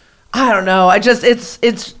 I don't know. I just it's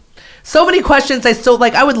so many questions. I still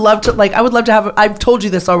I would love to have. I've told you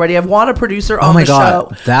this already. I want a producer on the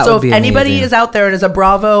show. That so would be if anybody amazing. is out there and is a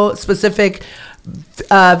Bravo specific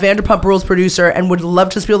Vanderpump Rules producer and would love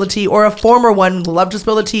to spill the tea, or a former one would love to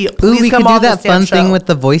spill the tea, please we come could do on that fun thing with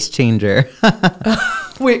the voice changer.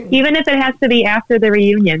 Even if it has to be after the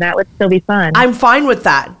reunion, that would still be fun. I'm fine with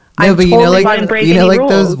that. No, but totally you know, like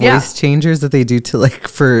those voice changers that they do to like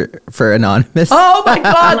for Anonymous. Oh my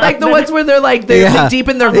god, like the ones where they're like deep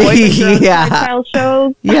in their voice. Hotel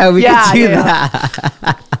shows. Yeah, we could do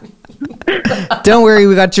that. Don't worry,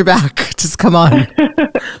 we got your back. Just come on.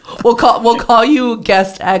 We'll call you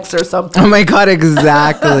guest X or something. Oh my god,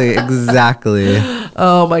 exactly.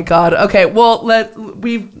 Oh my god. Okay, well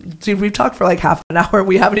we've talked for like half an hour.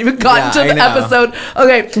 We haven't even gotten to the episode.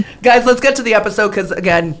 Okay, guys, let's get to the episode because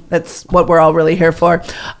again, that's what we're all really here for.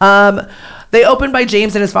 They open by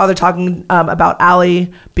James and his father talking about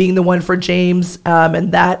Allie being the one for James,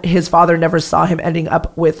 and that his father never saw him ending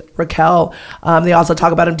up with Raquel. They also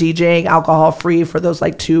talk about him DJing alcohol free for those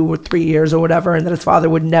like 2 or 3 years or whatever, and that his father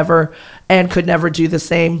would never and could never do the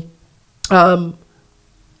same. Thoughts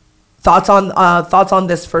on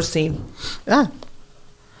this first scene? Yeah.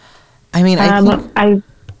 I mean,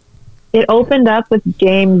 it opened up with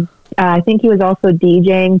James. I think he was also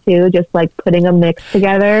DJing too, just like putting a mix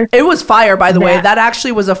together. It was fire, by the way. That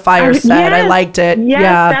actually was a fire set. I liked it. Yes,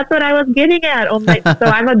 that's what I was getting at. Oh my! So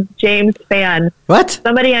I'm a James fan. What?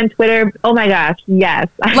 Somebody on Twitter. Oh my gosh! Yes.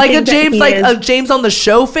 Like a James, a James on the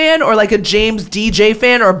show fan, or like a James DJ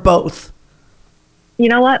fan, or both. You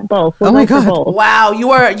know what? Both. Oh my god! Both. Wow, you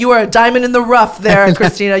are a diamond in the rough there,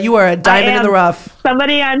 Christina. You are a diamond in the rough.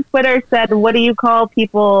 Somebody on Twitter said, "What do you call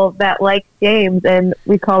people that like James?" And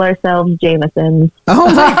we call ourselves Jamesons. Oh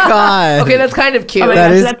my god! Okay, that's kind of cute. Oh,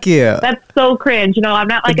 that is cute. That's so cringe. You know, I'm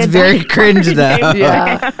not like it's very cringe though.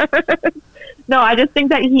 Yeah. No, I just think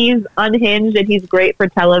that he's unhinged and he's great for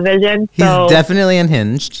television. He's definitely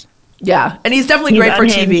unhinged. Yeah, and he's definitely great for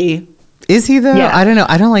TV. Is he though? Yeah. I don't know.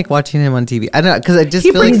 I don't like watching him on TV. I don't know because I just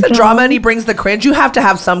he feel brings like the drama and he brings the cringe. You have to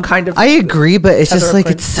have some kind of. I agree, but it's just like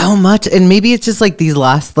it's so much, and maybe it's just like this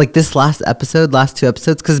last 2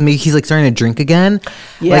 episodes, because maybe he's like starting to drink again.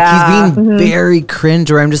 Yeah, like he's being very cringe.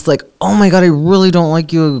 Where I'm just like, oh my god, I really don't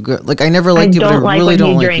like you. Like I never liked you, but I really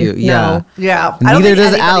don't like you. Yeah, yeah. Neither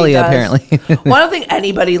does Allie apparently. Well, I don't think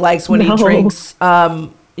anybody likes when he drinks.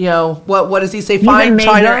 You know, what does he say? Fine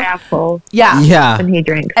China? Asshole. Yeah. When he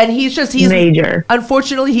drinks. And he's major.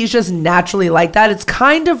 Unfortunately, he's just naturally like that. It's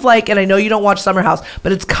kind of like, and I know you don't watch Summer House,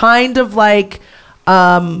 but it's kind of like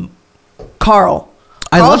Carl.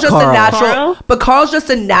 Carl's just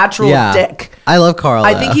a natural dick. I love Carl.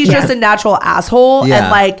 I think he's just a natural asshole, and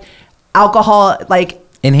like alcohol like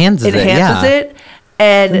enhances it.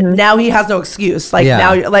 And now he has no excuse. Like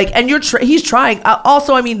now, like, and he's trying.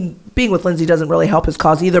 Also, I mean, being with Lindsay doesn't really help his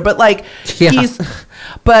cause either. But like,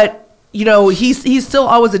 but you know, he's still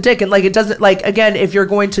always a dick. And like, it doesn't like again, if you're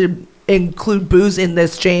going to include booze in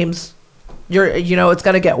this, James, it's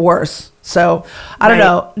gonna get worse. So I don't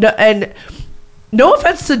know. No, and no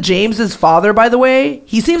offense to James's father, by the way,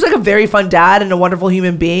 he seems like a very fun dad and a wonderful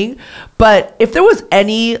human being. But if there was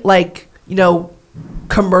any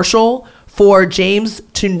commercial for James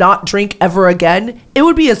to not drink ever again, it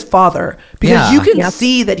would be his father, because you can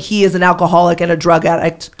see that he is an alcoholic and a drug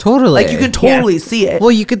addict. Totally. Like you can totally see it.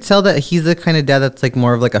 Well, you could tell that he's the kind of dad that's like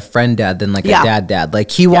more of like a friend dad than like a dad. Like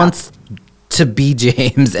he wants to be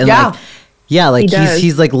James and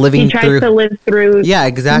he's like living he tries to live through. Yeah,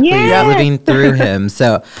 exactly. Yes. He's living through him.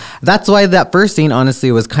 So that's why that first scene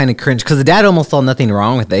honestly was kind of cringe, because the dad almost saw nothing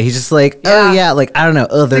wrong with it. He's just like, oh yeah, like I don't know.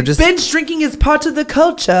 Oh, they're like, just binge drinking is part of the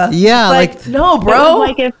culture. Yeah, it's like no, bro. It was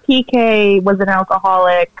like if PK was an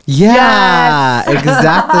alcoholic. Yeah,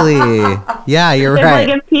 exactly. Yeah, you're right.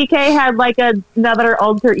 Like if PK had like another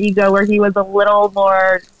alter ego where he was a little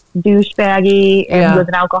more douchebaggy and was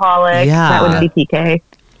an alcoholic, that would be PK.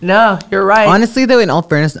 No, you're right. Honestly, though, in all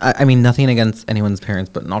fairness, I mean, nothing against anyone's parents,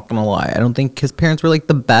 but not gonna lie, I don't think his parents were like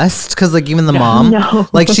the best. Because like even the mom,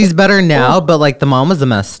 like she's better now, but like the mom was a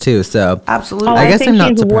mess too. So absolutely, I guess I'm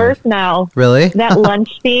not surprised. Worse now. Really? That lunch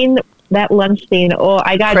scene. Oh,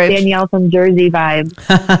 I got Danielle from Jersey vibes.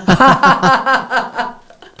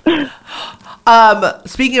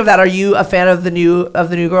 Speaking of that, are you a fan of the new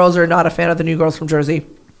girls or not a fan of the new girls from Jersey?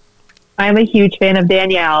 I'm a huge fan of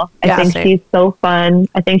Danielle. I think she's so fun.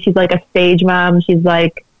 I think she's like a stage mom. She's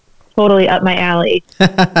like totally up my alley.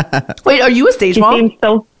 Wait, are you a stage mom? Seems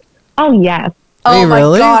so. Oh yes. Oh my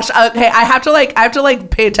gosh. Okay, I have to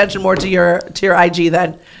pay attention more to your IG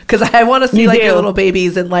then, because I want to see like your little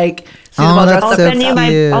babies and like see them all dressed up.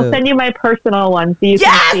 I'll send you my personal one so you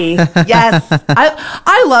can see. Yes.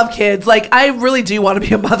 I love kids. Like I really do want to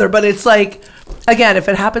be a mother, but it's like, again, if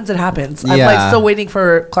it happens, it happens. I'm like still waiting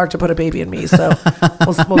for Clark to put a baby in me, so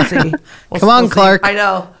we'll see. Come on, Clark. I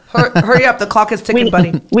know. Hurry up. The clock is ticking,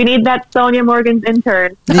 buddy. We need that Sonia Morgan's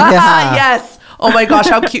intern. Yes. Oh my gosh,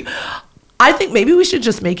 how cute. I think maybe we should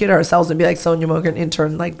just make it ourselves and be like Sonia Morgan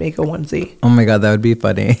intern, like make a onesie. Oh my God, that would be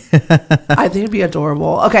funny. I think it'd be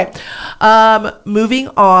adorable. Okay. Moving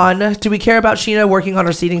on. Do we care about Sheena working on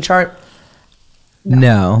her seating chart?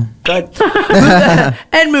 No. Good.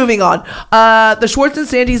 And moving on. The Schwartz and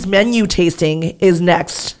Sandy's menu tasting is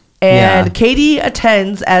next. And Katie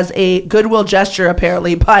attends as a goodwill gesture,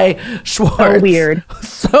 apparently, by Schwartz.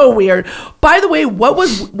 So weird. By the way, what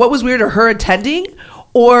was weirder, her attending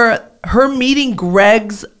or her meeting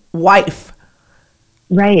Greg's wife?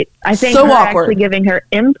 Right. I think so her awkward. Actually giving her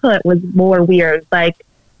input was more weird. Like,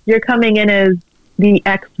 you're coming in as the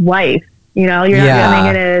ex-wife, you know? You're not coming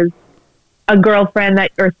in as a girlfriend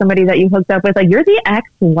or somebody that you hooked up with. Like, you're the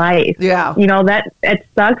ex-wife. Yeah. You know, that it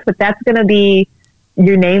sucks, but that's going to be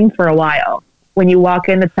your name for a while when you walk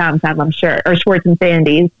into Tom, I'm sure, or Schwartz and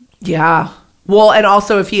Sandy's. Yeah. Well, and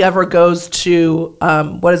also if he ever goes to,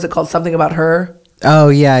 what is it called? Something About Her. Oh,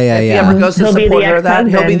 yeah. If he ever goes to support her, that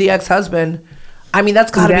he'll be the ex-husband. I mean,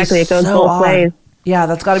 that's got to be so it goes both odd. ways. Yeah,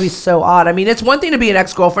 that's got to be so odd. I mean, it's one thing to be an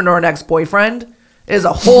ex-girlfriend or an ex-boyfriend. It is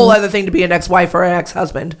a whole other thing to be an ex-wife or an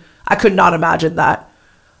ex-husband. I could not imagine that.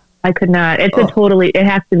 I could not. It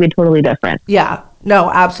has to be totally different. Yeah.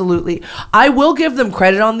 No, absolutely. I will give them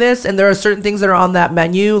credit on this, and there are certain things that are on that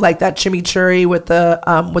menu, like that chimichurri with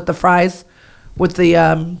the fries, with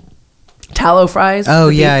the tallow fries. Oh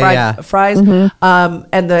fries,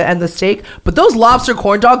 and the steak. But those lobster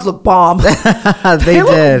corn dogs look bomb. They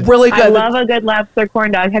look really good. I love a good lobster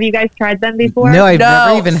corn dog. Have you guys tried them before? No, I've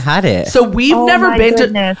never even had it. So we've never been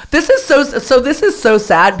to. This is so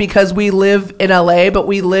sad because we live in LA, but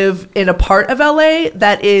we live in a part of LA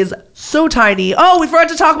that is so tiny. Oh, we forgot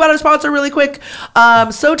to talk about our sponsor really quick.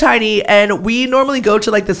 So tiny, and we normally go to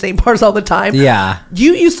like the same parts all the time. Yeah.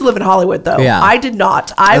 You used to live in Hollywood though. Yeah. I did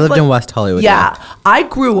not. I lived in West Hollywood. Yeah. I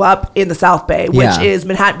grew up in the South Bay, which is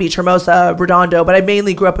Manhattan Beach, Hermosa, Redondo, but I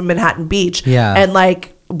mainly grew up in Manhattan Beach. Yeah. And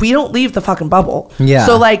like, we don't leave the fucking bubble. Yeah.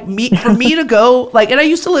 So like for me to go like, and I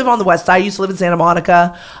used to live on the West Side. I used to live in Santa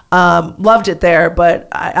Monica. Loved it there, but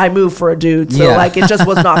I moved for a dude. So like, it just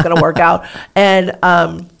was not going to work out. And,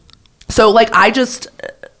 so like I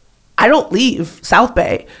don't leave South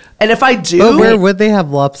Bay, and if I do, but where would they have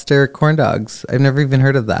lobster corn dogs? I've never even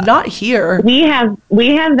heard of that. Not here. We have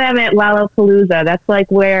them at Lollapalooza. That's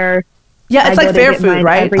like where. Yeah, it's like fair food,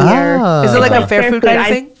 right? Every year. Is it like a fair food kind of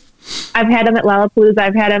thing? I've had them at Lollapalooza.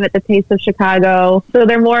 I've had them at the Taste of Chicago. So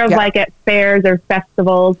they're more of like at fairs or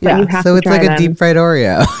festivals. But you have so to it's try like them. a deep fried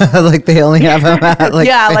Oreo. Like they only have them at like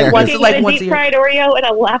like once a deep fried Oreo and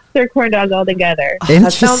a lobster corn dog all together.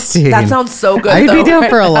 Interesting. That sounds so good. I'd be down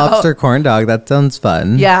for a lobster corn dog. That sounds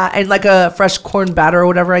fun. Yeah, and like a fresh corn batter or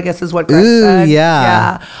whatever, I guess is what Greg said.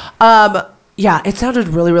 Yeah. Yeah, it sounded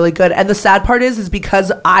really, really good. And the sad part is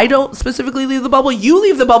because I don't specifically leave the bubble. You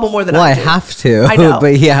leave the bubble more than I do. Well, I have to. I know.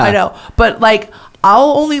 But yeah. I know. But like,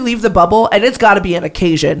 I'll only leave the bubble, and it's got to be an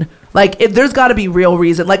occasion. Like, there's got to be real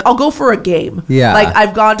reason. Like, I'll go for a game. Yeah. Like,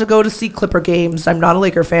 I've gone to go to see Clipper games. I'm not a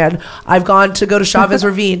Laker fan. I've gone to go to Chavez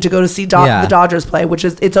Ravine to go to see the Dodgers play, which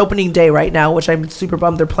is it's opening day right now, which I'm super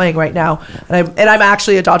bummed they're playing right now. And I'm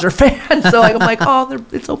actually a Dodger fan, so like I'm like, oh,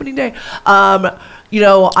 it's opening day. You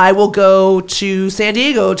know, I will go to San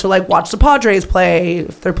Diego to like watch the Padres play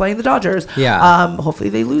if they're playing the Dodgers. Yeah. Hopefully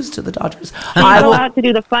they lose to the Dodgers. I will out to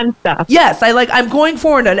do the fun stuff. Yes, I'm going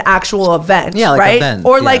for an actual event. Yeah, like right? Events,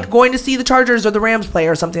 or like going to see the Chargers or the Rams play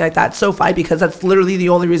or something like that. SoFi, because that's literally the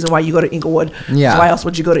only reason why you go to Inglewood. Yeah. So why else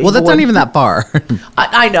would you go to Inglewood? Well, that's not even that far.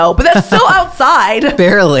 I know, but that's still outside.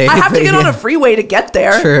 Barely. I have to get on a freeway to get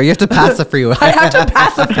there. Sure, you have to pass a freeway. I have to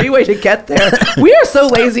pass a freeway to get there. We are so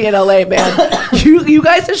lazy in LA, man. You you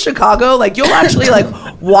guys in Chicago, like you'll actually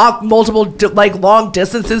like walk multiple like long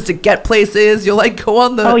distances to get places. You'll like go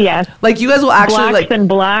on the like you guys will actually blocks and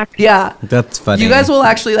blocks. Yeah, that's funny. You guys will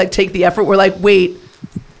actually like take the effort. We're like, wait,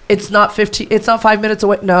 it's not 5 minutes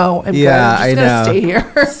away. No, I'm just gonna stay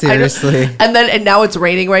here. Seriously. And now it's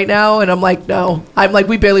raining right now, and I'm like, no. I'm like,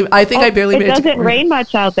 I barely made it. It doesn't rain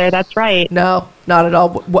much out there. That's right. No, not at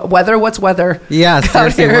all. Weather? What's weather? Yeah,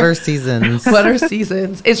 seriously. What are seasons? What are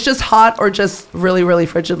seasons? It's just hot or just really, really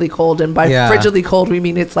frigidly cold. And by frigidly cold, we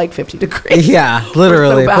mean it's like 50 degrees. Yeah,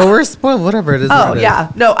 literally. But we're spoiled. Whatever it is. Oh,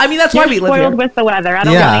 yeah. No, I mean, that's why we live here. Spoiled with the weather. I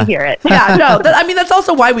don't want to hear it. Yeah, no. I mean, that's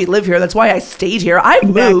also why we live here. That's why I stayed here. I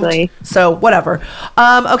moved. So, whatever.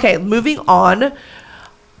 Okay, moving on.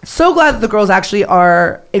 So glad that the girls actually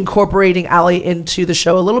are incorporating Allie into the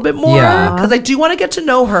show a little bit more because I do want to get to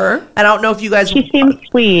know her. And I don't know if you guys. She seems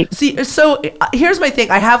sweet. See, so here's my thing.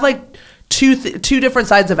 I have like two different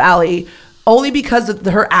sides of Allie. Only because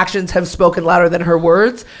her actions have spoken louder than her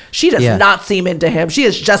words. She does not seem into him. She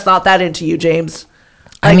is just not that into you, James.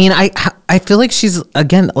 Like, I mean, I feel like she's,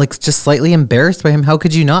 again, like just slightly embarrassed by him. How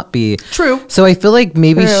could you not be? True. So I feel like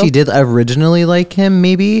maybe she did originally like him,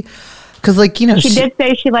 maybe. Because, like, you know, she did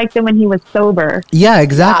say she liked him when he was sober. Yeah,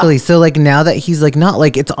 exactly. Yeah. So, like, now that he's, like, not,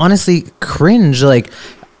 like, it's honestly cringe. Like,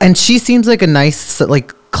 and she seems like a nice,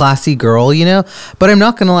 like, classy girl, you know? But I'm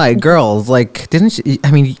not going to lie, girls, like, didn't she,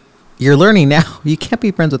 I mean, you're learning now. You can't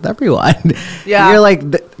be friends with everyone. Yeah. You're like,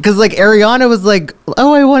 because, like, Ariana was like,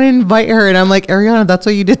 oh, I want to invite her. And I'm like, Ariana, that's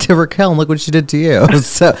what you did to Raquel. And look what she did to you.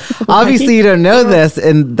 So, obviously, you don't know this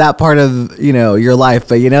in that part of, you know, your life.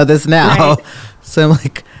 But you know this now. Right. So, I'm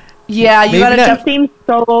like... Yeah, you gotta. She seems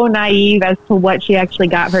so naive as to what she actually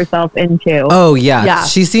got herself into. Oh yeah.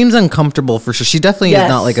 She seems uncomfortable for sure. She definitely is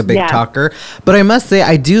not like a big talker, but I must say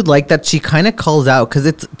I do like that she kind of calls out because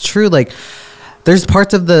it's true. Like, there's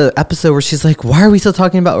parts of the episode where she's like, "Why are we still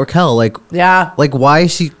talking about Raquel? Like, like why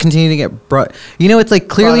is she continuing to get brought? You know, it's like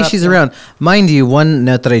clearly she's around. Mind you, one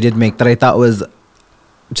note that I did make that I thought was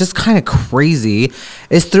just kind of crazy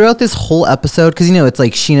is throughout this whole episode, because you know it's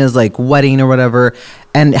like Sheena's like wedding or whatever,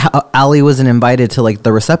 and Allie wasn't invited to like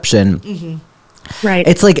the reception. Mm-hmm. Right.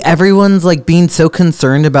 It's like everyone's like being so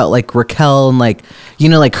concerned about like Raquel and like, you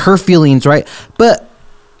know, like her feelings, right? But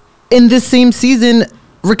in this same season,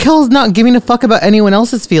 Raquel's not giving a fuck about anyone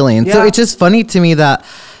else's feelings. Yeah. So it's just funny to me that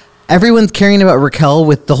everyone's caring about Raquel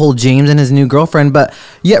with the whole James and his new girlfriend, but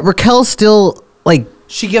yet Raquel's still like,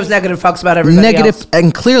 she gives negative fucks about everybody else.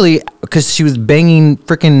 And clearly, because she was banging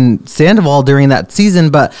freaking Sandoval during that season,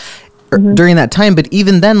 but during that time. But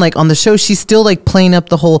even then, like on the show, she's still like playing up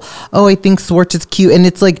the whole, oh, I think Swartz is cute. And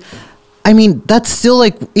it's like, I mean, that's still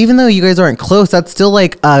like, even though you guys aren't close, that's still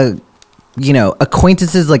like, you know,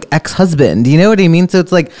 acquaintances like ex-husband, you know what I mean? So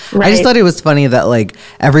it's like, I just thought it was funny that like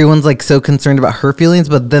everyone's like so concerned about her feelings,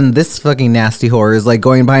 but then this fucking nasty whore is like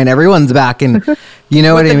going behind everyone's back, and you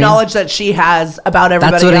know what I mean? The knowledge that she has about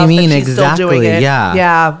everybody else. That's what else, I mean, she's exactly. Still doing it.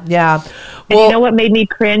 Yeah. And you know what made me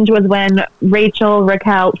cringe was when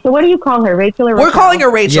Raquel. So what do you call her, Rachel or Raquel? We're calling her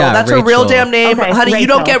Rachel. Yeah, That's Rachel. her real damn name, honey. Rachel. You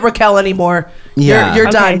don't get Raquel anymore. Yeah, you're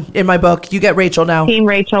done in my book. You get Rachel now. Team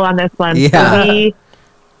Rachel on this one. Yeah.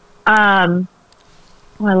 So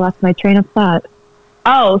I lost my train of thought.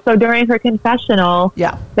 Oh, so during her confessional,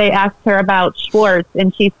 they asked her about Schwartz,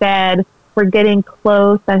 and she said, "We're getting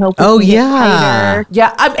close. I hope." We get tighter."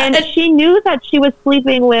 Yeah. And she knew that she was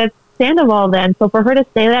sleeping with Sandoval then. So for her to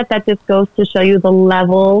say that just goes to show you the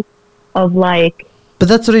level of like. But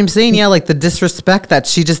that's what I'm saying. Yeah, like the disrespect that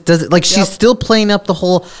she just doesn't like. She's still playing up the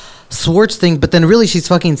whole Swartz thing, but then really she's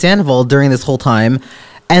fucking Sandoval during this whole time,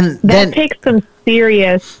 and that takes some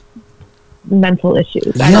serious mental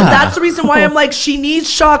issues. Yeah. That's the reason why I'm like, she needs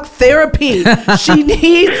shock therapy. She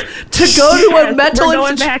needs to go to a mental institution. We're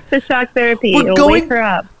going back to shock therapy. Wake her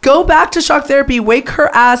up. Go back to shock therapy. Wake her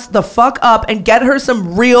ass the fuck up and get her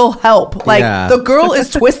some real help. Like the girl is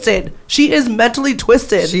twisted. She is mentally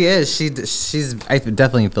twisted. She is. She's. I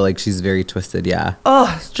definitely feel like she's very twisted. Yeah.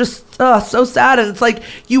 Oh, it's just so sad. And it's like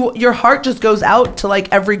your heart just goes out to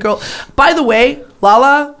like every girl. By the way,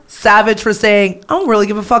 Lala, savage for saying, I don't really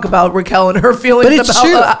give a fuck about Raquel and her feelings but it's about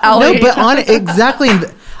true. Allie. No, but exactly.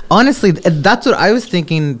 Honestly, that's what I was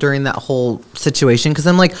thinking during that whole situation. Because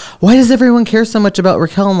I'm like, why does everyone care so much about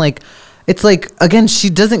Raquel? And like, it's like, again,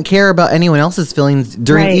 she doesn't care about anyone else's feelings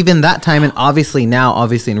during even that time. And obviously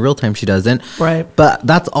in real time, she doesn't. Right. But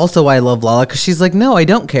that's also why I love Lala. Because she's like, no, I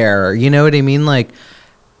don't care. You know what I mean? Like,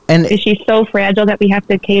 and is she so fragile that we have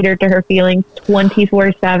to cater to her feelings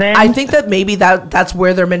 24/7? I think that maybe that's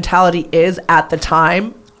where their mentality is at the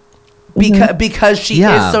time, because she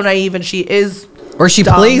is so naive and she is or she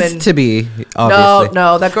plays to be. Obviously.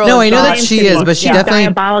 No, that girl. No, I know that she is, but she definitely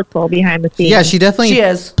diabolical behind the scenes. Yeah, she definitely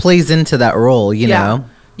plays into that role. You know.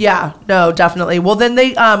 Yeah, no, definitely. Well, then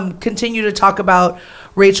they continue to talk about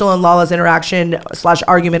Rachel and Lala's interaction /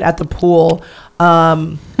 argument at the pool.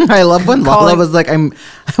 I love when Lala was like,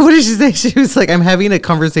 what did she say? She was like, I'm having a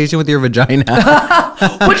conversation with your vagina.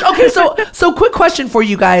 Okay, so quick question for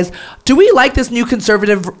you guys. Do we like this new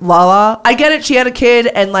conservative Lala? I get it. She had a kid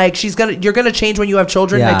and like, you're going to change when you have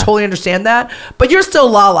children. Yeah. I totally understand that, but you're still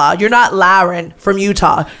Lala. You're not Lauren from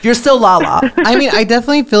Utah. You're still Lala. I mean, I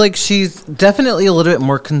definitely feel like she's definitely a little bit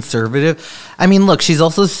more conservative. I mean, look, she's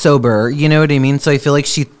also sober, you know what I mean? So I feel like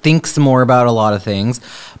she thinks more about a lot of things,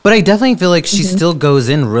 but I definitely feel like she still goes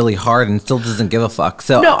in really hard and still doesn't give a fuck.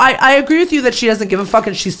 So no, I agree with you that she doesn't give a fuck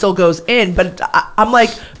and she still goes in, but I'm like,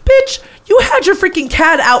 bitch, you had your freaking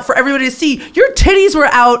cat out for everybody to see. Your titties were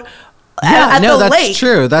out at the lake. That's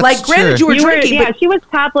true. That's like, granted, you were drinking. But she was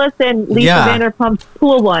topless in Lisa Vanderpump's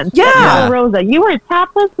pool once. Yeah. Villa Rosa. You were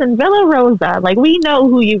topless in Villa Rosa. Like, we know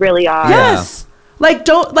who you really are. Yes. Like,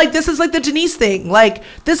 this is like the Denise thing. Like,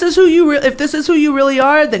 this is who you if this is who you really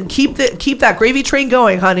are, then keep that gravy train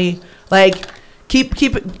going, honey. Like, keep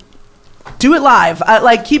it, do it live.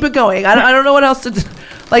 Like, keep it going. I don't know what else to do.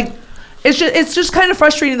 Like, it's just kind of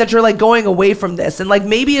frustrating that you're like going away from this, and like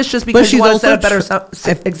maybe it's just because you want to set a better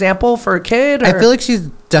example for a kid. Or? I feel like she's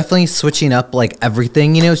definitely switching up like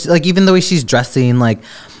everything, you know, like even the way she's dressing, like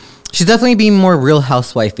she's definitely being more Real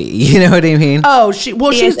Housewifey. You know what I mean? Oh,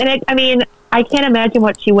 she's. And I mean, I can't imagine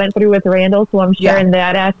what she went through with Randall, so I'm sure in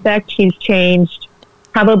that aspect she's changed,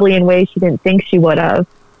 probably in ways she didn't think she would have.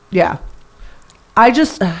 Yeah,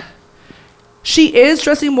 she is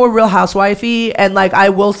dressing more Real Housewifey, and like I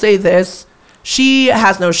will say this, she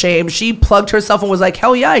has no shame. She plugged herself and was like,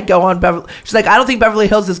 "Hell yeah, I'd go on Beverly." She's like, "I don't think Beverly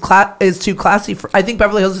Hills is too classy. I think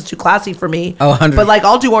Beverly Hills is too classy for me. Oh, 100. But like,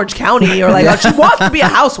 I'll do Orange County or like she wants to be a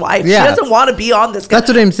housewife. Yeah. She doesn't want to be on this. That's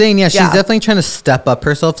what I'm saying. Yeah, she's definitely trying to step up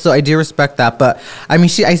herself. So I do respect that. But I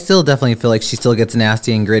mean, I still definitely feel like she still gets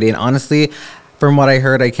nasty and gritty. And honestly, from what I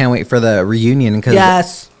heard, I can't wait for the reunion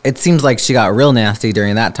because it seems like she got real nasty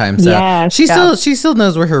during that time. So she still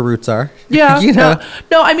knows where her roots are. Yeah. You know?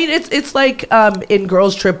 No, I mean it's like in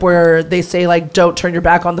Girls Trip where they say like don't turn your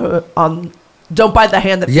back don't bite the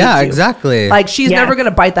hand that feeds you. Yeah, exactly. Like she's never gonna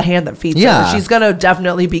bite the hand that feeds her. She's gonna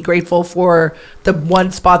definitely be grateful for the one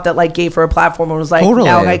spot that like gave her a platform and was like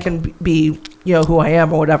now I can be who I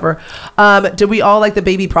am or whatever. Did we all like the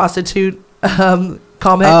baby prostitute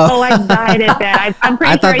comment? Oh, I died at that. I'm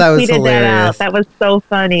pretty sure I tweeted that out. That was so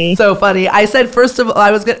funny. So funny. I said, first of all, I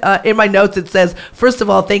was in my notes, it says, first of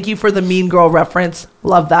all, thank you for the Mean Girl reference.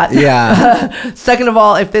 Love that. Yeah. Second of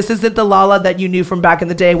all, if this isn't the Lala that you knew from back in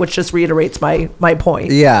the day, which just reiterates my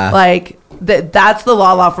point. Yeah. Like, that's the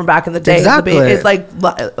Lala from back in the day. Exactly. It's like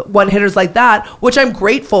one hitters like that, which I'm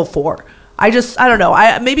grateful for. I don't know.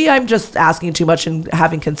 Maybe I'm just asking too much and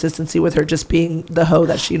having consistency with her just being the hoe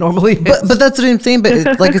that she normally is. But that's what I'm saying.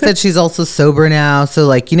 But like I said, she's also sober now. So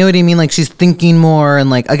like, you know what I mean? Like she's thinking more and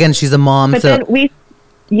like, again, she's a mom. But then we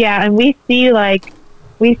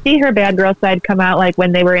see her bad girl side come out like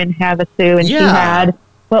when they were in Havasu and she had,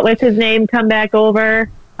 what was his name, come back over?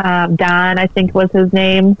 Don, I think was his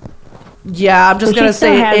name. Yeah, I'm just going to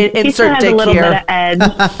say insert dick here. She still has a little bit of edge.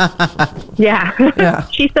 Yeah.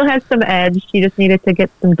 She still has some edge. She just needed to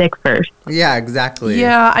get some dick first. Yeah, exactly.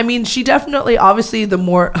 Yeah, I mean, she definitely, obviously, the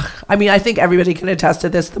more, I mean, I think everybody can attest to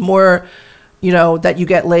this. The more, that you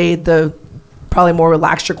get laid, the probably more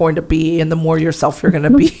relaxed you're going to be and the more yourself you're going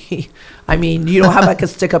to be. I mean, you don't have like a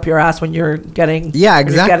stick up your ass when you're getting,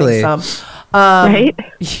 exactly. You're getting some. Right?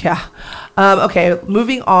 Yeah. Okay,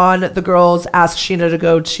 moving on. The girls ask Sheena to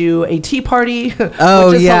go to a tea party, which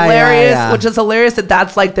is hilarious. Yeah. Which is hilarious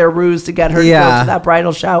that's like their ruse to get her to go to that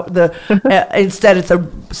bridal shower. Instead, it's a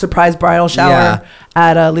surprise bridal shower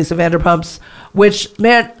at Lisa Vanderpump's. Which,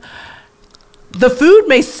 man, the food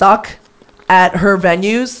may suck at her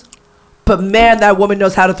venues, but man, that woman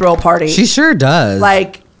knows how to throw a party. She sure does.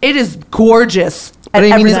 Like, it is gorgeous. But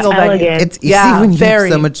every single venue. It's easy when you have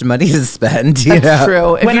so much money to spend. That's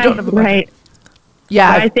true. If you don't have a budget. Right.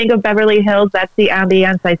 Yeah. When I think of Beverly Hills, that's the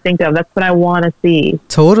ambience I think of. That's what I want to see.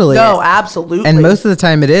 Totally. No, absolutely. And most of the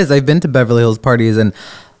time it is. I've been to Beverly Hills parties and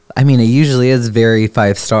I mean, it usually is very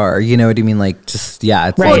 5-star. You know what I mean? Like, just,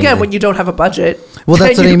 it's well, again, when you don't have a budget. Well,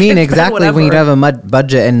 that's what I mean. Exactly. When you don't have a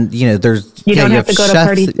budget and, there's You don't have to go to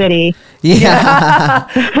Party City. Yeah.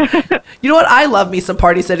 You know what? I love me some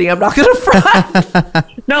Party City. I'm not going to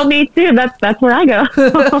front. No, me too. That's where I go.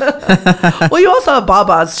 Well, you also have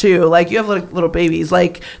Babas too. Like you have little babies.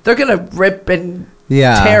 Like they're going to rip and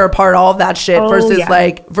tear apart all of that shit versus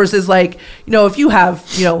if you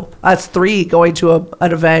have, us three going to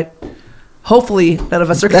an event. Hopefully, none of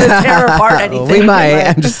us are going to tear apart anything. We might.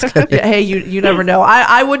 I'm just kidding. Hey, you never know.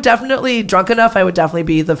 I would definitely, drunk enough, I would definitely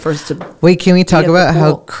be the first to. Wait, can we talk about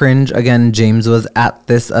how cringe, again, James was at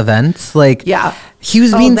this event? Like, he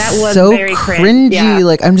was being so cringy. Yeah.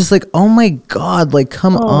 Like, I'm just like, oh my God, like,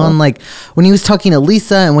 come on. Like, when he was talking to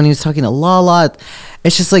Lisa and when he was talking to Lala,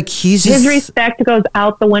 it's just like, his respect goes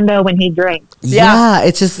out the window when he drinks. Yeah,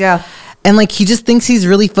 it's just. Yeah. And, like, he just thinks he's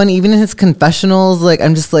really funny. Even in his confessionals, like,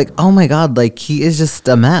 I'm just like, oh, my God, like, he is just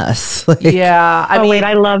a mess. Like, yeah.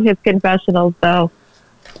 I love his confessionals, though.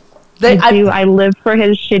 I live for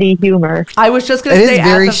his shitty humor. I was just going to say. It is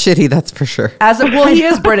very shitty, that's for sure. He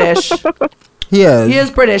is British. He is. He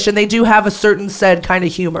is British, and they do have a certain said kind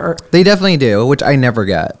of humor. They definitely do, which I never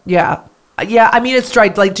get. Yeah. Yeah, I mean, it's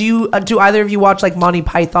right. Like, do either of you watch, like, Monty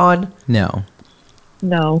Python? No.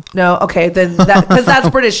 No. Okay, then because that's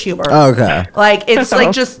British humor. Okay. Like it's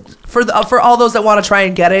like just for all those that want to try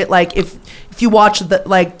and get it. Like if you watch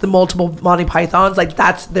the multiple Monty Pythons, like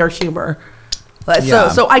that's their humor. Like,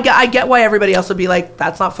 so I get why everybody else would be like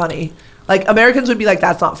that's not funny. Like Americans would be like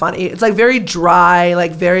that's not funny. It's like very dry,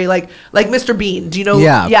 like very like Mr. Bean. Do you know?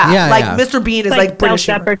 Yeah. Mr. Bean is like British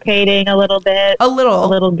self-deprecating a little bit, a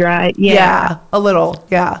little dry. Yeah, a little.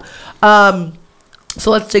 Yeah. So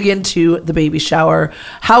let's dig into the baby shower.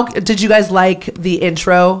 How did you guys like the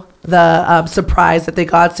intro? The surprise that they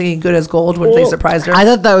got singing "Good as Gold" when they surprised her. I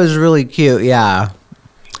thought that was really cute. Yeah,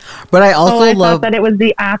 but I also thought that it was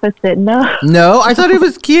the opposite. No, I thought it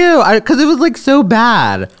was cute because it was like so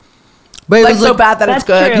bad. But it was so bad that it's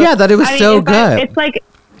good. True. Yeah, that it was good. It's like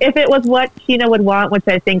if it was what Sheena would want, which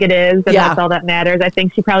I think it is, then that's all that matters. I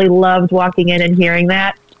think she probably loved walking in and hearing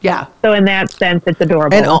that. Yeah. So in that sense, it's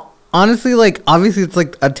adorable. And honestly, like, obviously it's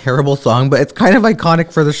like a terrible song, but it's kind of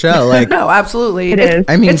iconic for the show. Like, no, absolutely. It is.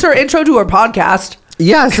 I mean, it's her intro to her podcast.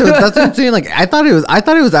 Yeah, so that's what I'm saying. Like, I thought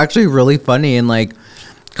it was actually really funny and like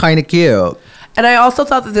kind of cute. And I also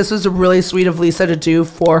thought that this was really sweet of Lisa to do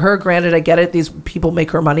for her. Granted, I get it; these people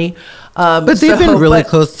make her money, but they've been really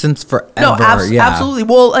close since forever. No, absolutely.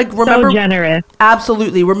 Well, like remember, so generous.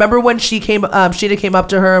 Absolutely. Remember when Sheena came up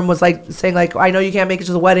to her and was like saying like, "I know you can't make it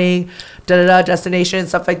to the wedding, destination,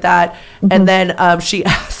 stuff like that." Mm-hmm. And then she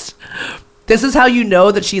asked, "This is how you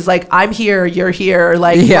know that she's like, I'm here, you're here.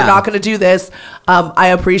 Like, we're not going to do this. I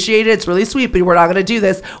appreciate it. It's really sweet, but we're not going to do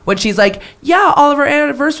this." When she's like, "Yeah, all of our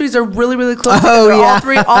anniversaries are really, really close. All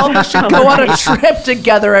of us should go on a trip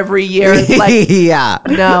together every year." It's like,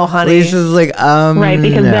 no, honey. Lisa's like, right,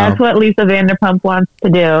 because that's what Lisa Vanderpump wants to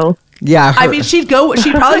do. Yeah, I mean, she'd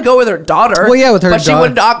probably go with her daughter. Well, yeah, with her daughter, but she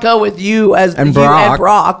would not go with you and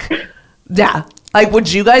Brock. Yeah. Like,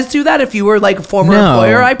 would you guys do that if you were like a former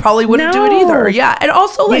employer? I probably wouldn't do it either. Yeah, and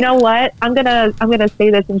also, like, you know what? I'm gonna say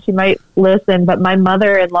this, and she might listen. But my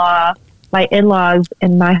mother-in-law, my in-laws,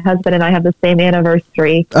 and my husband and I have the same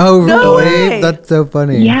anniversary. Oh, really? That's so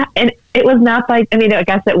funny. Yeah, and it was not by. I mean, I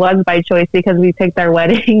guess it was by choice because we picked our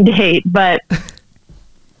wedding date, but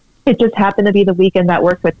it just happened to be the weekend that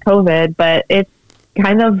worked with COVID. But it's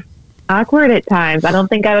kind of awkward at times. I don't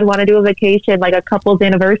think I would want to do a vacation, like a couple's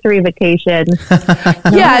anniversary vacation.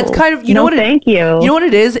 Yeah, it's kind of, you know what? Thank you. You know what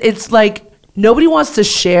it is? It's like nobody wants to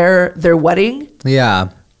share their wedding. Yeah.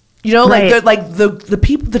 You know, like the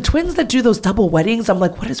people, the twins that do those double weddings. I'm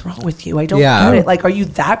like, what is wrong with you? I don't get it. Like, are you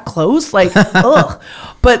that close? Like, ugh.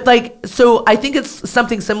 But like, so I think it's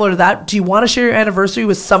something similar to that. Do you want to share your anniversary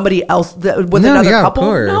with somebody else, with another couple?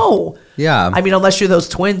 No. Yeah. I mean, unless you're those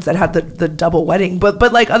twins that had the double wedding.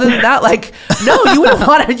 But like, other than that, like, no, I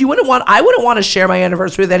wouldn't want to share my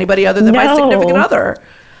anniversary with anybody other than my significant other.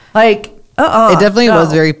 Like, it definitely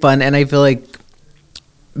was very fun, and I feel like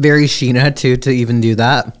very Sheena too to even do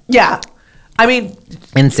that. Yeah, I mean,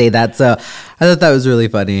 and say that. So I thought that was really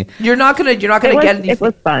funny. You're not gonna get anything. It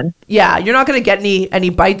was fun. Yeah, you're not gonna get any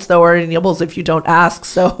bites though or any nibbles if you don't ask.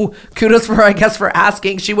 So kudos for her, I guess, for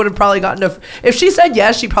asking. She would have probably gotten if she said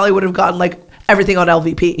yes, she probably would have gotten like everything on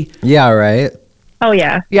LVP. Yeah. Right. Oh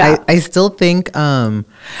yeah. Yeah. I still think I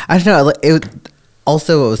don't know. It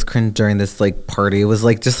also, what was cringe during this like party was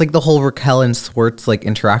like just like the whole Raquel and Swartz like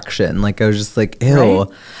interaction. Like I was just like, ew. Right?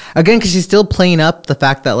 Again, because she's still playing up the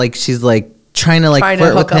fact that like she's like trying to like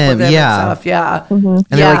flirt with him. Yeah. And stuff. Yeah. And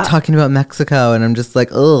they're like talking about Mexico, and I'm just like,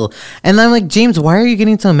 ugh. And I'm like, James, why are you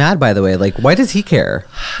getting so mad, by the way? Like, why does he care?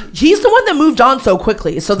 He's the one that moved on so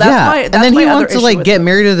quickly. So that's and then he wants to like get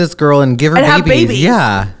married to this girl and give her have babies.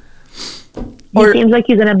 Yeah. He seems like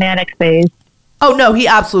he's in a manic phase. Oh no, he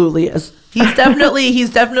absolutely is. He's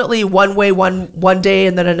definitely one way one day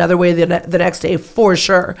and then another way the next day for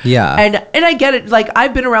sure. Yeah. And I get it. Like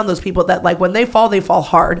I've been around those people that like when they fall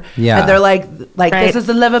hard. Yeah. And they're like this is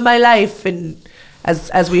the love of my life. And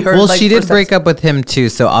as we heard. Well, she did break up with him too,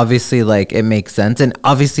 so obviously like it makes sense. And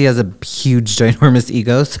obviously has a huge ginormous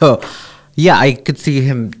ego. So yeah, I could see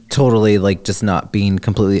him totally like just not being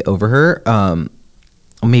completely over her.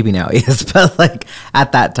 Maybe now he is, but like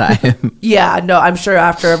at that time. Yeah, no, I'm sure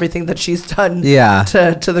after everything that she's done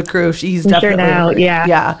to the crew, he's definitely over it.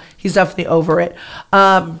 Yeah, he's definitely over it.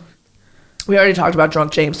 We already talked about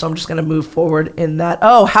Drunk James, so I'm just going to move forward in that.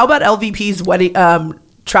 Oh, how about LVP's wedding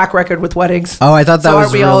track record with weddings? Oh, I thought that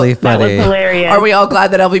was really funny. That was hilarious. Are we all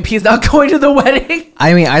glad that LVP's not going to the wedding?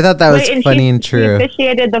 I mean, I thought that was funny and true. She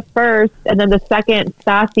officiated the first, and then the second,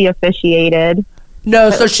 Stassi officiated.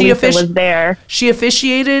 No, so she was there. She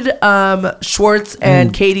officiated Schwartz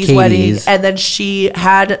and Katie's wedding, and then she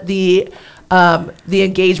had the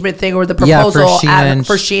engagement thing or the proposal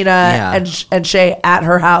for Sheena and Shay at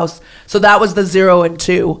her house. So that was the 0 and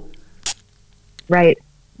 2. Right.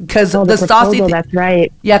 Because the Stassi that's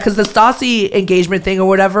right. Yeah, because the Stassi engagement thing or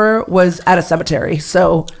whatever was at a cemetery.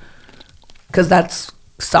 So because that's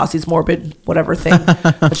Stassi's morbid whatever thing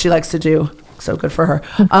that she likes to do. So good for her.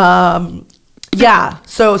 Yeah.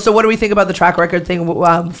 So what do we think about the track record thing?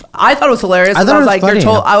 I thought it was hilarious. I was like,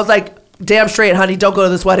 I was like, damn straight, honey, don't go to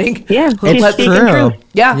this wedding. Yeah, it's true.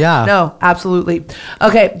 Yeah. No, absolutely.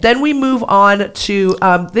 Okay. Then we move on to,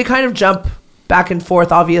 they kind of jump back and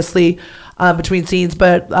forth, obviously, between scenes,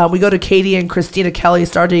 but we go to Katie and Christina Kelly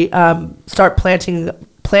start planting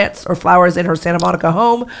plants or flowers in her Santa Monica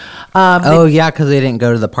home. Because they didn't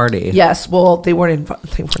go to the party. Yes, well, they weren't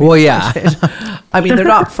invited. Well, yeah. I mean, they're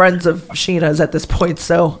not friends of Sheena's at this point,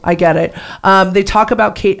 so I get it. They talk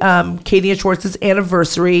about Katie and Schwartz's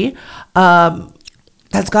anniversary.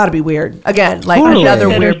 That's got to be weird. Again, like another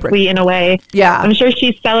weird sweet in a way. Yeah, I'm sure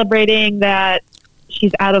she's celebrating that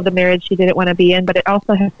she's out of the marriage she didn't want to be in, but it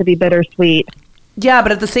also has to be bittersweet. Yeah,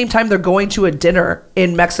 but at the same time, they're going to a dinner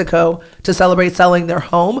in Mexico to celebrate selling their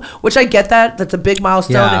home, which I get that. That's a big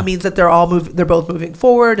milestone. Yeah. It means that they're both moving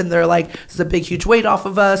forward, and they're like, this is a big, huge weight off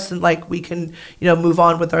of us, and like we can, move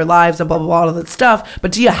on with our lives and blah blah blah, all of that stuff.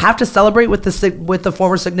 But do you have to celebrate with the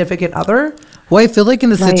former significant other? Well, I feel like in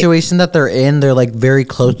the situation that they're in, they're like very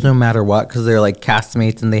close no matter what, because they're like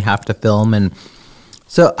castmates and they have to film and.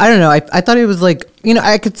 So, I don't know. I thought it was like,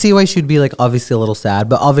 I could see why she'd be like obviously a little sad,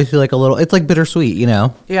 but obviously like a little, it's like bittersweet,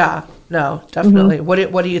 Yeah, no, definitely.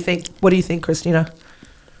 Mm-hmm. What do you think? What do you think, Christina?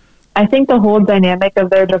 I think the whole dynamic of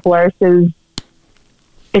their divorce there's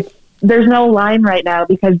no line right now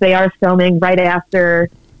because they are filming right after,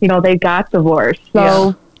 they got divorced.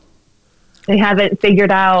 So they haven't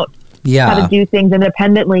figured out how to do things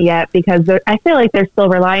independently yet because I feel like they're still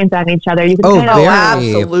reliant on each other. You can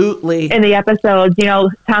absolutely. In the episodes,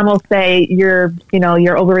 Tom will say, you're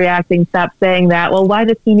overreacting. Stop saying that. Well, why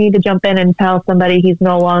does he need to jump in and tell somebody he's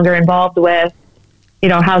no longer involved with,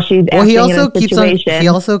 how she's acting in a situation? He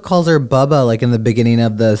also calls her Bubba, like in the beginning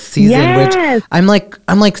of the season, which I'm like,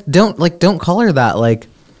 don't call her that. Like,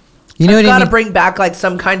 you know what I mean? Got to bring back like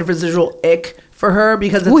some kind of residual ick for her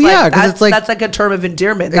because that's like a term of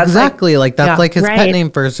endearment. That's exactly that's like his pet name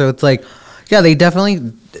first. So it's like, they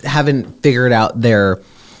definitely haven't figured out their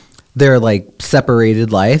like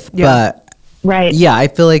separated life. Yeah. But I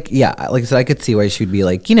feel like like I said, I could see why she'd be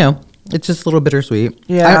like, it's just a little bittersweet.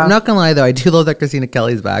 Yeah. I'm not gonna lie though, I do love that Christina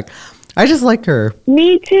Kelly's back. I just like her.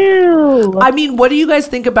 Me too. I mean, what do you guys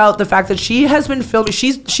think about the fact that she has been filming?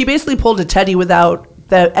 She basically pulled a Teddy without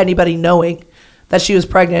anybody knowing that she was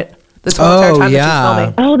pregnant. This whole entire time that she's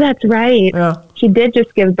filming. Oh, that's right. Yeah. She did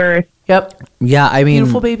just give birth. Yep. Yeah, I mean...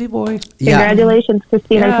 Beautiful baby boy. Congratulations,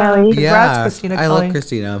 Christina Kelly. Congrats, Christina Kelly. I love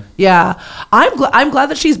Christina. Yeah. I'm glad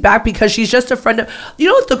that she's back because she's just a friend of... You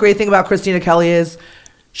know what the great thing about Christina Kelly is?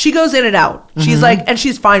 She goes in and out. She's like... And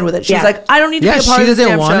she's fine with it. She's like, I don't need to be a part of this damn show. She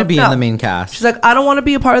doesn't want to be in the main cast. She's like, I don't want to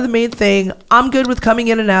be a part of the main thing. I'm good with coming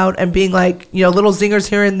in and out and being like, little zingers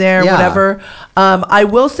here and there, whatever. I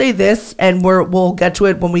will say this, and we'll get to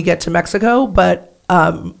it when we get to Mexico, but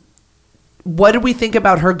what did we think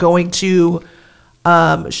about her going to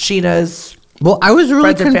Sheena's Well, I was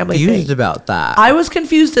really confused about that. I was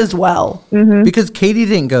confused as well. Mm-hmm. Because Katie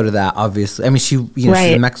didn't go to that, obviously. I mean, she's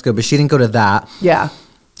in Mexico, but she didn't go to that. Yeah.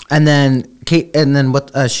 And then Kate, and then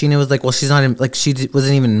what Sheena was like, well, she's not like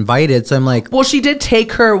wasn't even invited. So I'm like, well, she did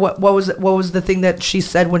take her. What was the thing that she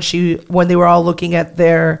said when they were all looking at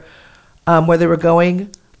their where they were going?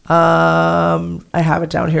 I have it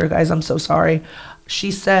down here, guys. I'm so sorry. She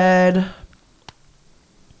said,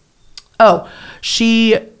 "Oh,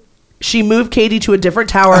 she moved Katie to a different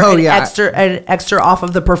tower and extra off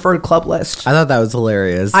of the preferred club list." I thought that was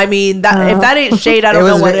hilarious. I mean, that if that ain't shade, I don't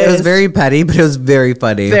know what it is. It was very petty, but it was very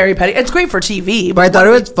funny. Very petty. It's great for TV. But I thought it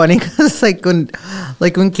was funny because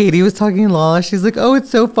when Katie was talking to Lala, she's like, "Oh, it's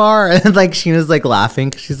so far," and like Sheena's like laughing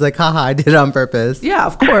because she's like, "Haha, I did it on purpose." Yeah,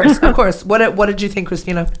 of course, of course. What did you think,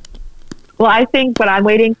 Christina? Well, I think what I'm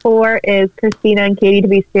waiting for is Christina and Katie to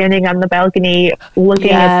be standing on the balcony looking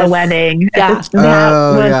at the wedding. Yeah.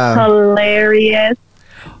 That was hilarious.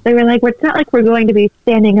 They were like, it's not like we're going to be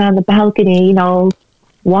standing on the balcony,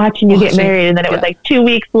 watching you get married. And then it was like 2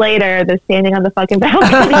 weeks later, they're standing on the fucking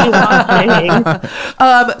balcony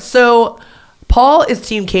watching. So Paul is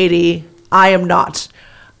Team Katie. I am not.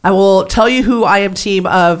 I will tell you who I am team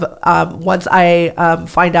of once I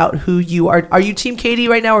find out who you are. Are you Team Katie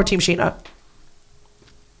right now or Team Sheena?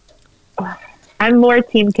 I'm more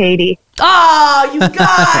Team Katie. Oh, you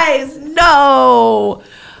guys, no.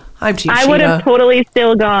 I'm Team Sheena. I would have totally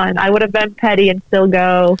still gone. I would have been petty and still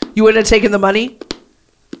go. You wouldn't have taken the money?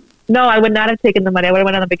 No, I would not have taken the money. I would have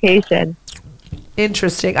went on a vacation.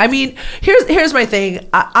 Interesting. I mean, here's my thing.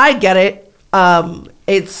 I get it.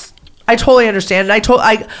 I totally understand. And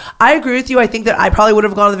I agree with you. I think that I probably would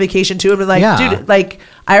have gone on the vacation too and been like, dude, like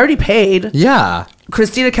I already paid. Yeah.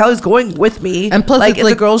 Christina Kelly's going with me. And plus, like, it's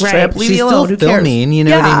a girl's trip. Leave me alone. Who cares? She's still filming, you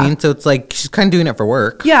know what I mean? So it's like she's kind of doing it for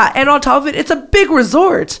work. Yeah, and on top of it, it's a big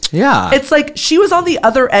resort. Yeah. It's like she was on the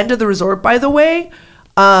other end of the resort, by the way,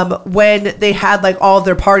 when they had like all of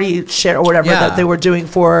their party shit or whatever that they were doing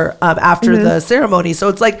for after the ceremony. So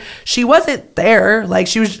it's like she wasn't there. Like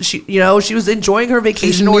she was enjoying her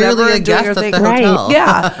vacation or whatever, and doing her thing. Right.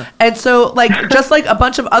 Yeah. And so like just like a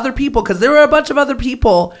bunch of other people, because there were a bunch of other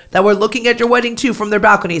people that were looking at your wedding too from their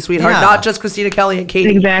balcony, sweetheart, not just Christina Kelly and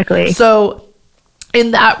Katie. Exactly. So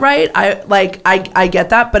in that, right, I get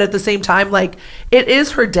that, but at the same time, like it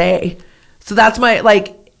is her day. So that's my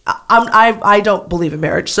like. I don't believe in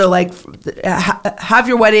marriage, so like have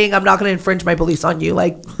your wedding. I'm not going to infringe my beliefs on you.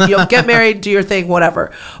 Like, get married, do your thing,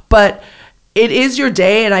 whatever. But it is your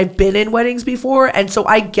day, and I've been in weddings before, and so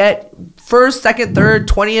I get first, second, third,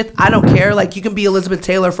 20th. I don't care. Like, you can be Elizabeth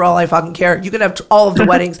Taylor for all I fucking care. You can have all of the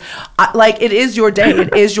weddings. Like, it is your day.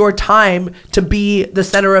 It is your time to be the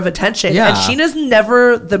center of attention. Yeah. And Sheena's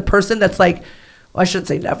never the person that's like. Well, I shouldn't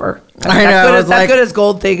say never. I know. That good as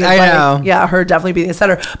gold thing is her definitely being the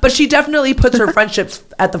center. But she definitely puts her friendships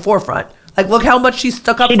at the forefront. Like, look how much she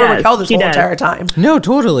stuck up for Raquel this whole entire time. No,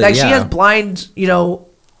 totally. Like, she has blind,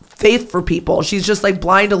 faith for people. She's just like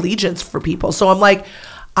blind allegiance for people. So I'm like,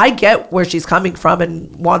 I get where she's coming from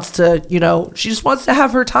and wants to, she just wants to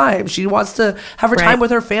have her time. She wants to have her time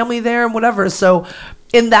with her family there and whatever. So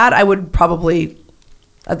in that, I would probably...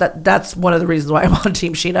 That's one of the reasons why I'm on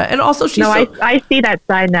Team Sheena. And also I see that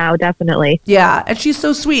side now, definitely. Yeah, and she's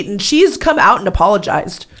so sweet. And she's come out and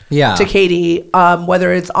apologized to Katie,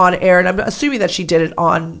 whether it's on air. And I'm assuming that she did it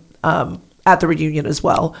on at the reunion as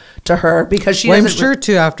well to her. Because she I'm sure,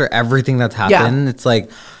 too, after everything that's happened, it's like...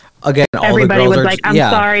 Again, everybody all the girls was like,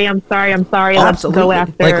 I'm sorry. Let's go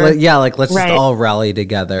after. Let's just all rally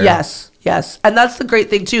together. Yes. And that's the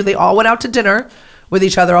great thing, too. They all went out to dinner with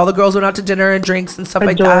each other. All the girls went out to dinner and drinks and stuff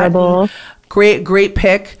like that. And great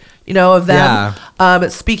pick, of them. Yeah.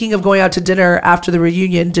 Speaking of going out to dinner after the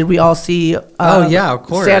reunion, did we all see? Of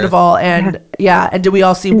course. Sandoval and and did we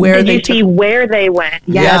all see where they went?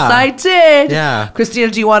 Yes, I did. Yeah. Christina,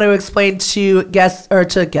 do you want to explain to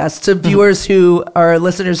viewers who are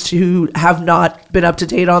listeners who have not been up to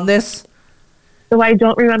date on this? So I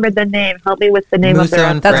don't remember the name. Help me with the name of the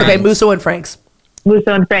restaurant. That's okay. Musso and Frank's.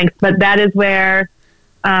 But that is where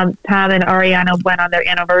Tom and Ariana went on their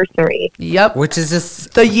anniversary. Yep. Which is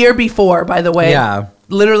just the year before, by the way. Yeah.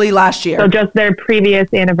 Literally last year. So just their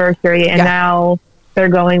previous anniversary, and now they're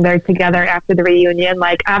going there together after the reunion.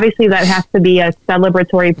 Like, obviously that has to be a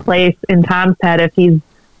celebratory place in Tom's head if he's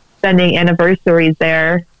spending anniversaries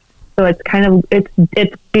there. So it's kind of,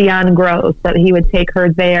 it's beyond gross that he would take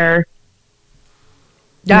her there.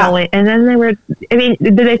 Yeah. And then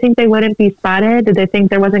did they think they wouldn't be spotted? Did they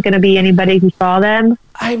think there wasn't going to be anybody who saw them?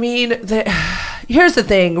 I mean, here's the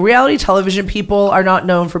thing. Reality television people are not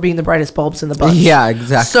known for being the brightest bulbs in the bunch. Yeah,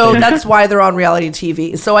 exactly. So that's why they're on reality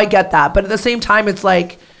TV. So I get that. But at the same time, it's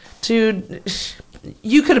like, dude,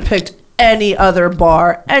 you could have picked any other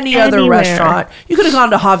bar, any other restaurant. You could have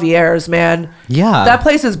gone to Javier's, man. Yeah. That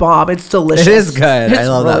place is bomb. It's delicious. It is good. I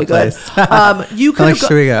love really that place. You could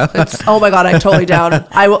should we go? Oh my God, I'm totally down.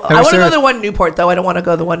 I want to go to the one in Newport, though. I don't want to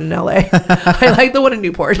go to the one in LA. I like the one in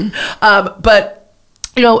Newport. But,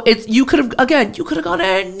 you could have gone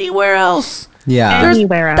anywhere else. Yeah. There's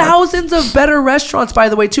thousands of better restaurants, by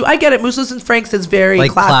the way, too. I get it. Mousse's and Frank's is very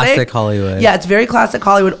classic Hollywood. Yeah, it's very classic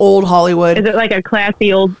Hollywood, old Hollywood. Is it like a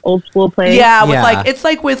classy old school place? Yeah, with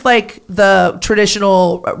the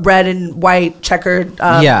traditional red and white checkered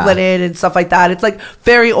linen and stuff like that. It's like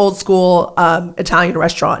very old school Italian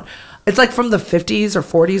restaurant. It's like from the 50s or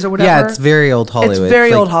 40s or whatever. Yeah, it's very old Hollywood. It's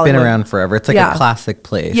very old Hollywood. Been around forever. It's like a classic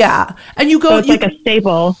place. Yeah, and you go. So it's like a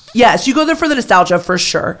staple. Yes, you go there for the nostalgia for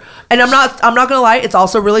sure. And I'm not gonna lie, it's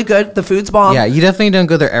also really good. The food's bomb. Yeah, you definitely don't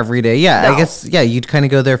go there every day. Yeah, no. I guess you'd kind of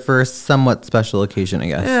go there for a somewhat special occasion, I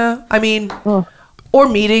guess. Yeah, I mean. Or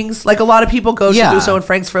meetings. Like a lot of people go to Musso and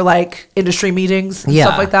Frank's for like industry meetings and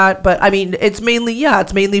stuff like that. But I mean, it's mainly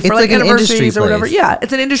for like anniversaries or whatever. Yeah,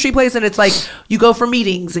 it's an industry place, and it's like you go for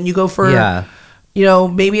meetings and you go for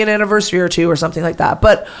maybe an anniversary or two or something like that.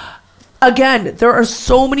 But again, there are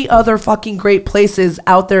so many other fucking great places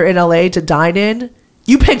out there in LA to dine in.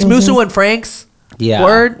 You picked Musso and Frank's. Yeah.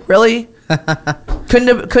 Word? Really? Couldn't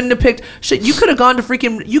have picked shit. You could have gone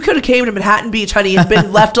to you could have came to Manhattan Beach, honey, and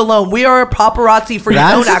been left alone. We are a paparazzi free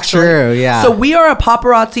zone, actually. True, yeah. So we are a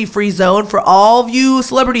paparazzi free zone for all of you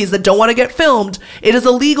celebrities that don't want to get filmed. It is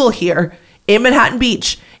illegal here in Manhattan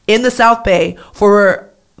Beach, in the South Bay,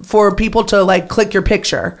 for people to like click your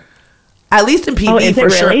picture. At least in PV, for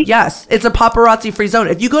sure. Really? Yes. It's a paparazzi free zone.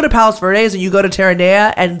 If you go to Palos Verdes and you go to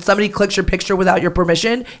Terranea and somebody clicks your picture without your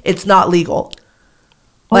permission, it's not legal.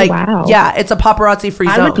 Wow. Yeah, it's a paparazzi free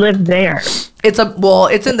zone. I would live there. It's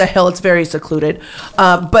in the hill. It's very secluded,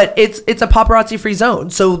 but it's a paparazzi free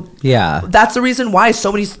zone. So that's the reason why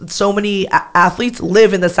so many athletes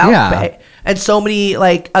live in the South Bay, and so many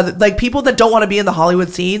like people that don't want to be in the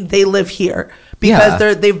Hollywood scene, they live here because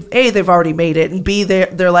they've already made it, and B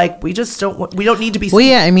they're like we don't need to be seen. Well,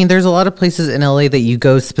 yeah, I mean, there's a lot of places in LA that you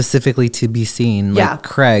go specifically to be seen, like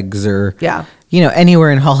Craig's or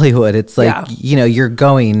anywhere in Hollywood. It's like you're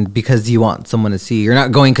going because you want someone to see. You're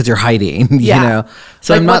not going because you're hiding. You know.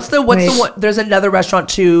 So like, what's the one? There's another restaurant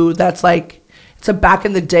too that's like it's a back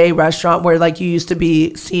in the day restaurant where like you used to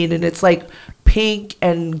be seen, and it's like pink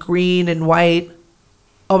and green and white.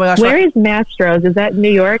 Oh my gosh. Where is Mastro's? Is that New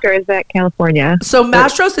York or is that California? So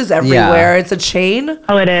Mastro's is everywhere. It's a chain.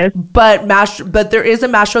 Oh, it is. But there is a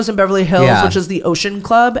Mastro's in Beverly Hills, which is the Ocean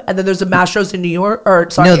Club, and then there's a Mastro's in New York.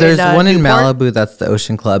 No, there's one in Malibu. That's the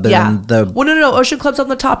Ocean Club. And then no. Ocean Club's on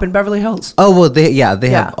the top in Beverly Hills. Oh well, they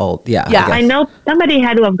have old. Yeah. I know somebody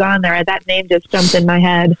had to have gone there. That name just jumped in my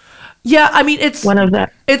head. Yeah, I mean it's one of the.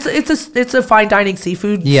 It's a fine dining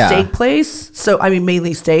seafood steak place. So I mean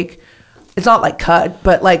mainly steak. It's not like cut,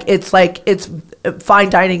 but it's fine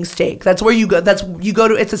dining steak. That's where you go. It's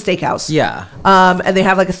a steakhouse. Yeah. And they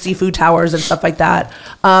have like a seafood towers and stuff like that.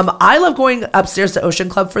 I love going upstairs to Ocean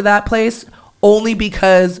Club for that place only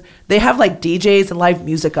because they have like DJs and live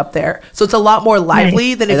music up there. So it's a lot more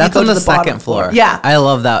lively than if you go to the second floor. Yeah. I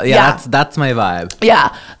love that. Yeah. That's my vibe.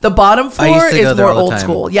 Yeah. The bottom floor is more old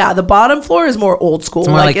school. Yeah. The bottom floor is more old school. It's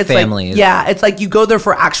more like families. It's like you go there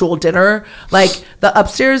for actual dinner. Like the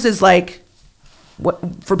upstairs is like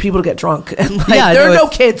for people to get drunk, and there are no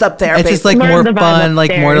kids up there. It's just like more fun,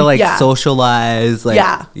 like more to socialize.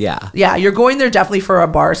 Yeah. You're going there definitely for a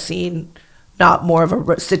bar scene, not more of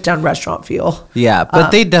a sit down restaurant feel. Yeah,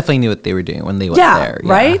 but they definitely knew what they were doing when they went there.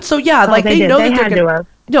 Yeah, right. So they know that they're gonna.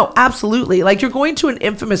 No, absolutely. Like you're going to an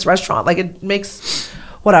infamous restaurant. Like it makes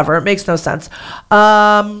no sense.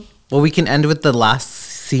 Well, we can end with the last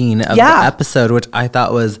scene of the episode, which I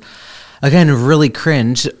thought was. Again, really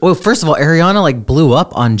cringe. Well, first of all, Ariana blew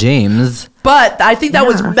up on James. But I think that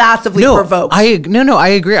was massively provoked. I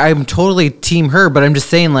agree. I'm totally team her, but I'm just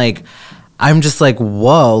saying I'm just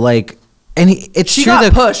whoa, and she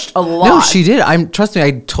got pushed a lot. No, she did. Trust me,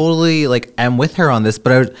 I totally am with her on this,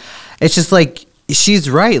 but it's just she's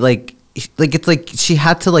right. It's like she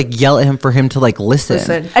had to yell at him for him to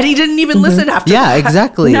listen. And he didn't even listen after that. Yeah,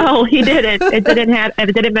 exactly. No, he didn't. It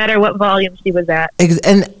didn't matter what volume she was at.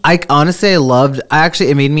 And I honestly,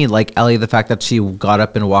 it made me like Ellie, the fact that she got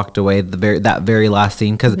up and walked away that very last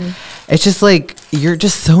scene, because it's just you're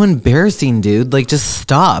just so embarrassing, dude. Just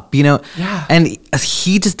stop, Yeah. And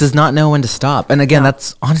he just does not know when to stop. And again,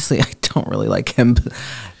 that's honestly, I don't really like him.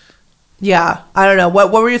 Yeah, I don't know.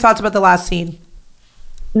 What were your thoughts about the last scene?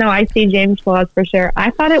 No, I see James' flaws for sure. I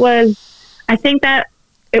think that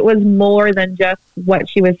it was more than just what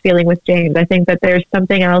she was feeling with James. I think that there's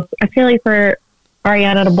something else. I feel like for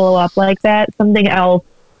Ariana to blow up like that, something else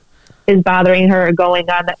is bothering her or going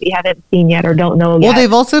on that we haven't seen yet or don't know yet. Well,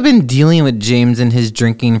 they've also been dealing with James and his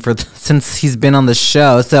drinking since he's been on the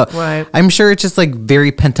show. So right. I'm sure it's just like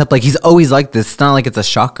very pent up. Like he's always like this. It's not like it's a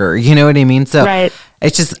shocker. You know what I mean? So right.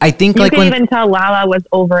 It's just, I think you like can even tell Lala was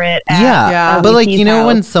over it. Yeah. But like, you know,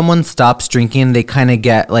 when someone stops drinking, they kind of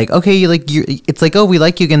get like, okay, it's like, oh, we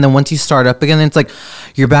like you again. Then once you start up again, it's like,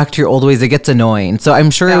 you're back to your old ways. It gets annoying. So I'm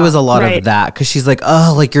sure it was a lot of that. Cause she's like,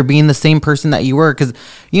 oh, like you're being the same person that you were. Cause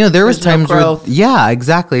you know, there was times where, yeah,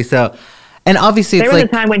 exactly. So, and obviously there was a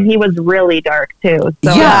time when he was really dark too. So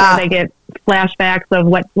I get flashbacks of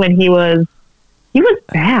when he was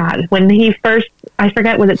bad. When he first, I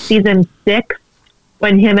forget, was it season 6?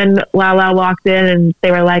 When him and Lala walked in and they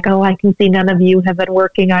were like, oh, I can see none of you have been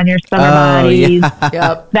working on your summer bodies. Yeah.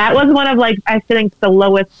 Yep. That was one of like, I think the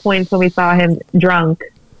lowest points when we saw him drunk.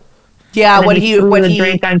 Yeah. When he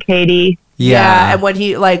drank on Katie. Yeah. And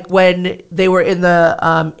when they were in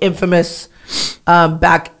the infamous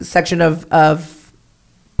back section of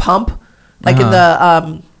Pump, like in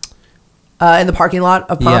the parking lot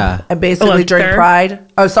of Pump, and basically during Sir?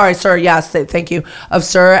 Pride. Oh, sorry, Sir. Yes, thank you. Of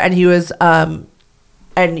Sir, and he was,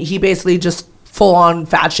 and he basically just full on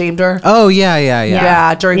fat shamed her. Oh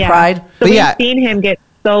yeah. During Pride. So we've seen him get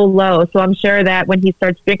so low. So I'm sure that when he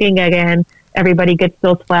starts drinking again, everybody gets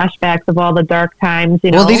those flashbacks of all the dark times.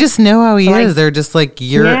 You know? Well, they just know how he is. They're just like,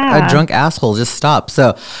 you're a drunk asshole. Just stop.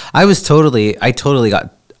 So I totally understand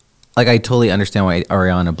why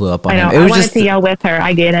Ariana blew up on him. I wanted to yell with her.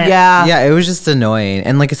 I get it. Yeah, it was just annoying.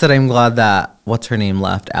 And like I said, I'm glad that what's her name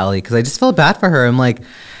left, Allie, because I just felt bad for her. I'm like,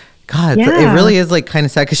 God, it really is like kind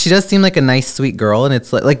of sad because she does seem like a nice, sweet girl, and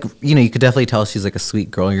it's like you know, you could definitely tell she's like a sweet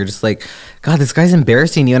girl, and you're just like, God, this guy's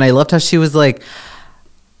embarrassing you. And I loved how she was like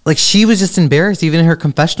she was just embarrassed. Even in her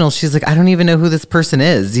confessional, she's like, I don't even know who this person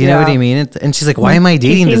is. You know what I mean? And she's like, why am I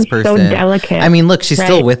dating this person? So delicate. I mean, look, she's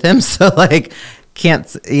still with him, so like can't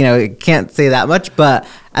say that much, but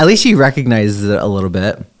at least she recognizes it a little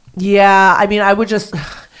bit. Yeah, I mean, I would just.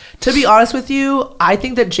 To be honest with you, I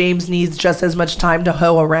think that James needs just as much time to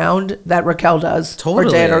hoe around that Raquel does. Totally. Or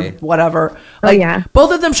did or whatever.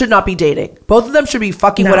 Both of them should not be dating. Both of them should be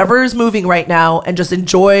fucking whatever is moving right now and just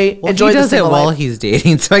enjoy he does it while he's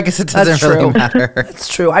dating, so I guess it doesn't really matter. That's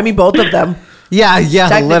true. I mean, both of them. yeah,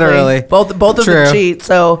 literally. Both of them cheat,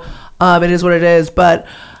 so it is what it is. But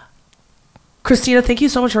Christina, thank you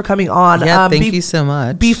so much for coming on. Yeah, thank you so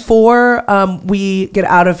much. Before we get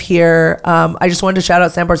out of here, I just wanted to shout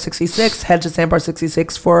out Sandbar 66. Head to Sandbar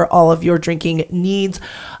 66 for all of your drinking needs.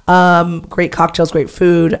 Great cocktails, great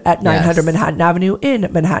food at 900 Manhattan Avenue in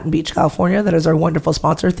Manhattan Beach, California. That is our wonderful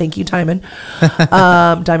sponsor. Thank you, Diamond.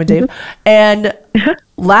 Diamond Dave. And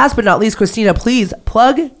last but not least, Christina, please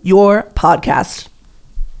plug your podcast.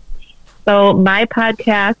 So my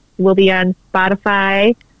podcast will be on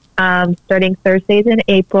Spotify starting Thursdays in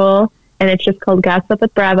April, and it's just called Gossip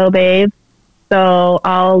with Bravo Babe. So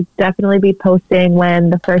I'll definitely be posting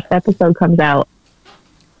when the first episode comes out.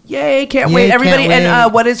 Yay, can't wait. Everybody,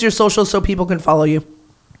 and what is your social so people can follow you?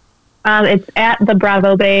 It's at the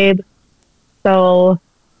Bravo Babe. So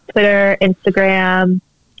Twitter, Instagram.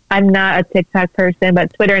 I'm not a TikTok person,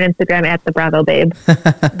 but Twitter and Instagram at the Bravo Babe.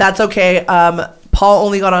 That's okay. Paul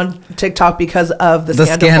only got on TikTok because of the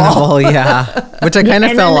scandal, which I kind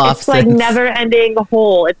of fell off. It's like never ending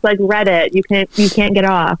hole. It's like Reddit. You can't get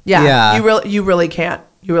off. Yeah. You really can't.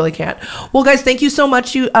 You really can't. Well, guys, thank you so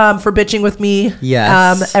much for bitching with me.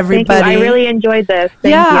 Yes. Everybody. Thank you. I really enjoyed this.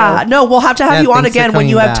 Thank you. No, we'll have to have you on again when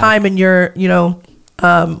you have time and you're,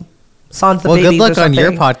 Sans the Babies. Good luck on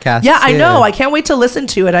your podcast. Yeah, too. I know. I can't wait to listen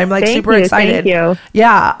to it. I'm super excited. Thank you.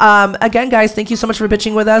 Yeah. Again, guys, thank you so much for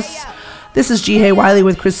bitching with us. This is G. Hay Wiley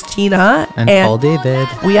with Christina. And Paul David.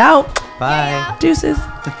 We out. Bye. Deuces.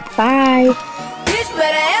 Bye. Bitch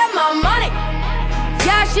better have my money.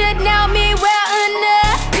 Y'all should know me well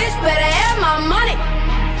enough. Bitch better have my money.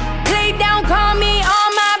 Please don't call me on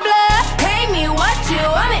my blood. Pay me what you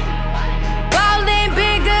want it. Ballin'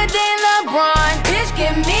 bigger than LeBron. Bitch,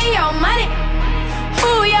 give me your money.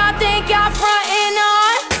 Who y'all think y'all frontin'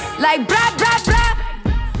 on? Like blah, blah, blah.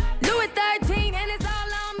 Louis 13 and it's all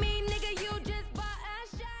on me, nigga. You just bought a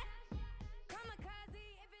shot.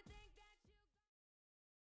 Kamikaze, everything that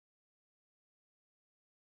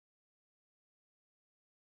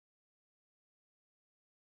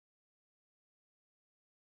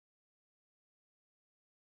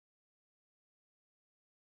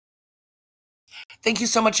you Thank you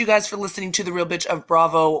so much, you guys, for listening to The Real Bitch of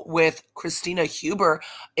Bravo with Christina Huber,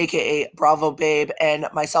 aka Bravo Babe, and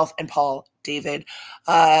myself and Paul David.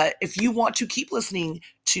 If you want to keep listening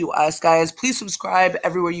to us, guys, please subscribe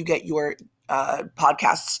everywhere you get your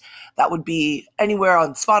podcasts. That would be anywhere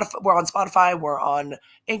on Spotify. We're on Spotify. We're on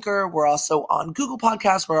Anchor. We're also on Google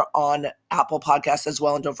Podcasts. We're on Apple Podcasts as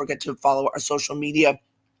well. And don't forget to follow our social media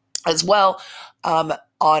as well, on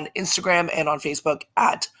Instagram and on Facebook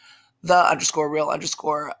at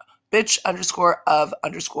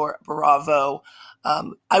 _real_bitch_of_bravo.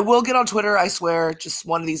 I will get on Twitter, I swear. Just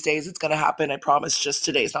one of these days it's going to happen. I promise. Just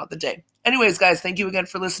today's not the day. Anyways, guys, thank you again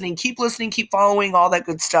for listening. Keep listening, keep following, all that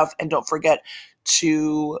good stuff. And don't forget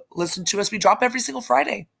to listen to us. We drop every single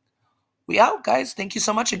Friday. We out, guys. Thank you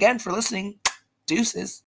so much again for listening. Deuces.